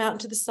 they come out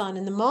into the sun.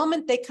 And the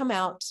moment they come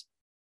out,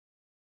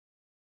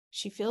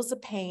 she feels the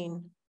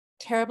pain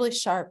terribly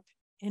sharp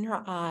in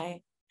her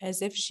eye,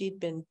 as if she'd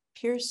been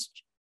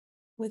pierced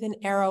with an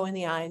arrow in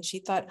the eye. And she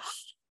thought,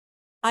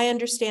 I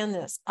understand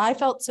this. I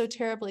felt so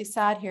terribly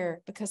sad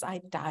here because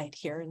I died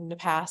here in the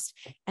past.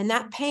 And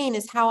that pain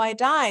is how I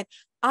died.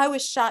 I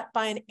was shot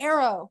by an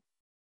arrow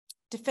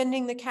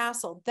defending the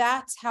castle.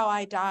 That's how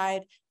I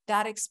died.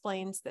 That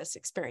explains this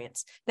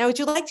experience. Now, would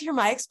you like to hear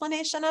my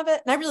explanation of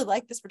it? And I really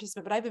like this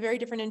participant, but I have a very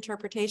different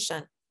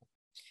interpretation.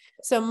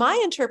 So my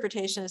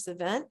interpretation of this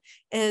event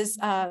is,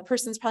 a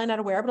person's probably not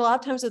aware, but a lot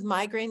of times with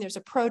migraine, there's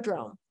a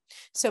prodrome.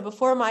 So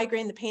before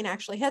migraine, the pain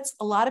actually hits.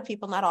 A lot of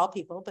people, not all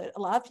people, but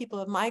a lot of people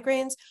with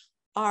migraines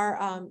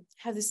are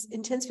have this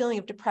intense feeling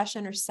of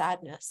depression or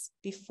sadness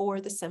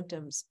before the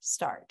symptoms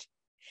start.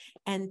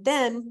 And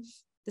then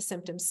the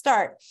symptoms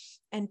start.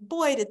 And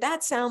boy, did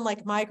that sound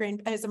like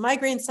migraine. As a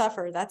migraine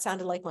sufferer, that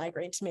sounded like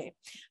migraine to me.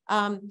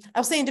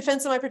 I'll say in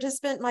defense of my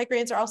participant,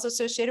 migraines are also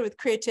associated with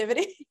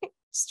creativity.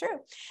 It's true.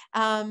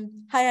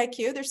 High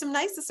IQ, there's some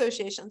nice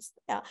associations.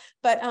 Yeah,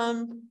 but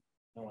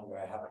No wonder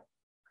I have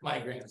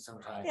migraines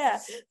sometimes. yeah,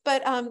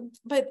 but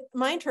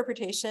my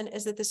interpretation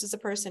is that this is a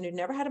person who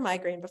never had a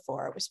migraine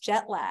before, was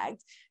jet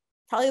lagged,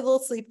 probably a little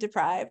sleep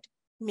deprived,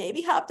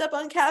 maybe hopped up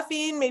on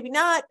caffeine, maybe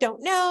not,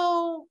 don't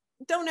know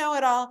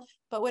at all,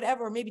 but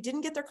whatever, maybe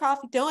didn't get their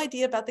coffee, no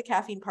idea about the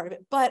caffeine part of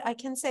it. But I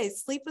can say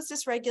sleep was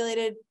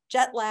dysregulated,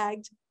 jet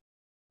lagged,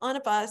 on a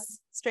bus,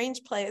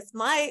 strange place.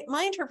 My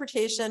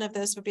interpretation of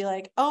this would be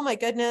like, oh my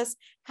goodness,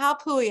 how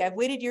pooey, I've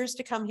waited years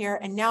to come here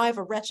and now I have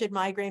a wretched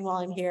migraine while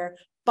I'm here.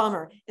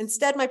 Bummer.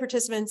 Instead, my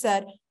participant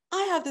said,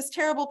 I have this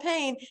terrible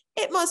pain.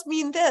 It must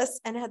mean this,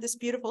 and had this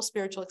beautiful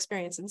spiritual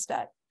experience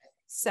instead.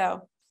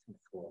 So,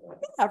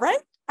 yeah, right?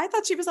 I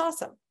thought she was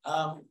awesome.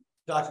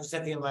 Dr.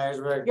 Cynthia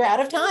Meyersburg. You're out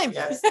of time.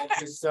 Yes, thank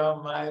you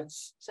so much.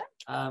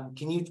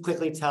 Can you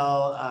quickly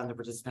tell the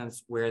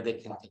participants where they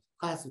can take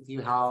class with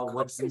you?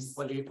 What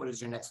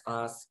is your next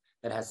class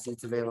that has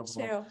seats available?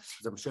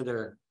 Because I'm sure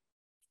they're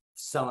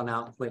selling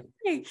out quick.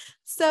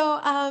 So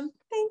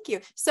thank you.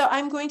 So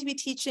I'm going to be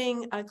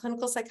teaching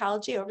clinical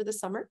psychology over the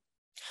summer.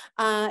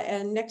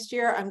 And next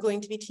year I'm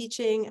going to be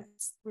teaching,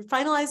 we're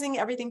finalizing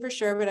everything for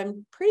sure, but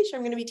I'm pretty sure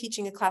I'm going to be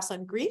teaching a class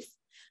on grief.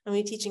 I'm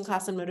going to be teaching a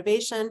class on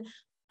motivation.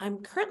 I'm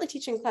currently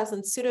teaching a class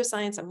on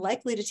pseudoscience. I'm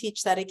likely to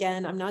teach that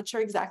again. I'm not sure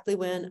exactly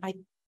when.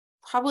 I'm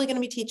probably going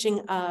to be teaching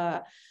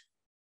a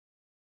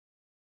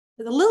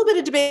little bit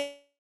of debate.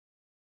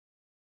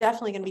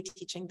 Definitely going to be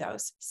teaching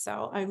those.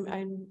 So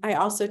I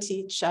also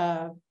teach,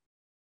 I'm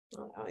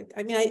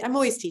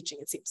always teaching,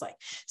 it seems like.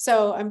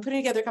 So I'm putting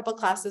together a couple of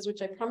classes,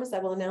 which I promise I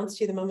will announce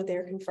to you the moment they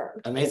are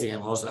confirmed. Amazing.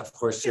 And we'll, of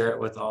course, share it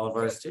with all of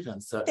our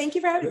students. So thank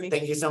you for having me.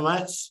 Thank you so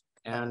much.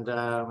 And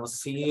we'll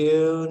see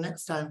you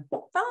next time. Bye.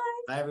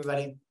 Bye,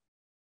 everybody.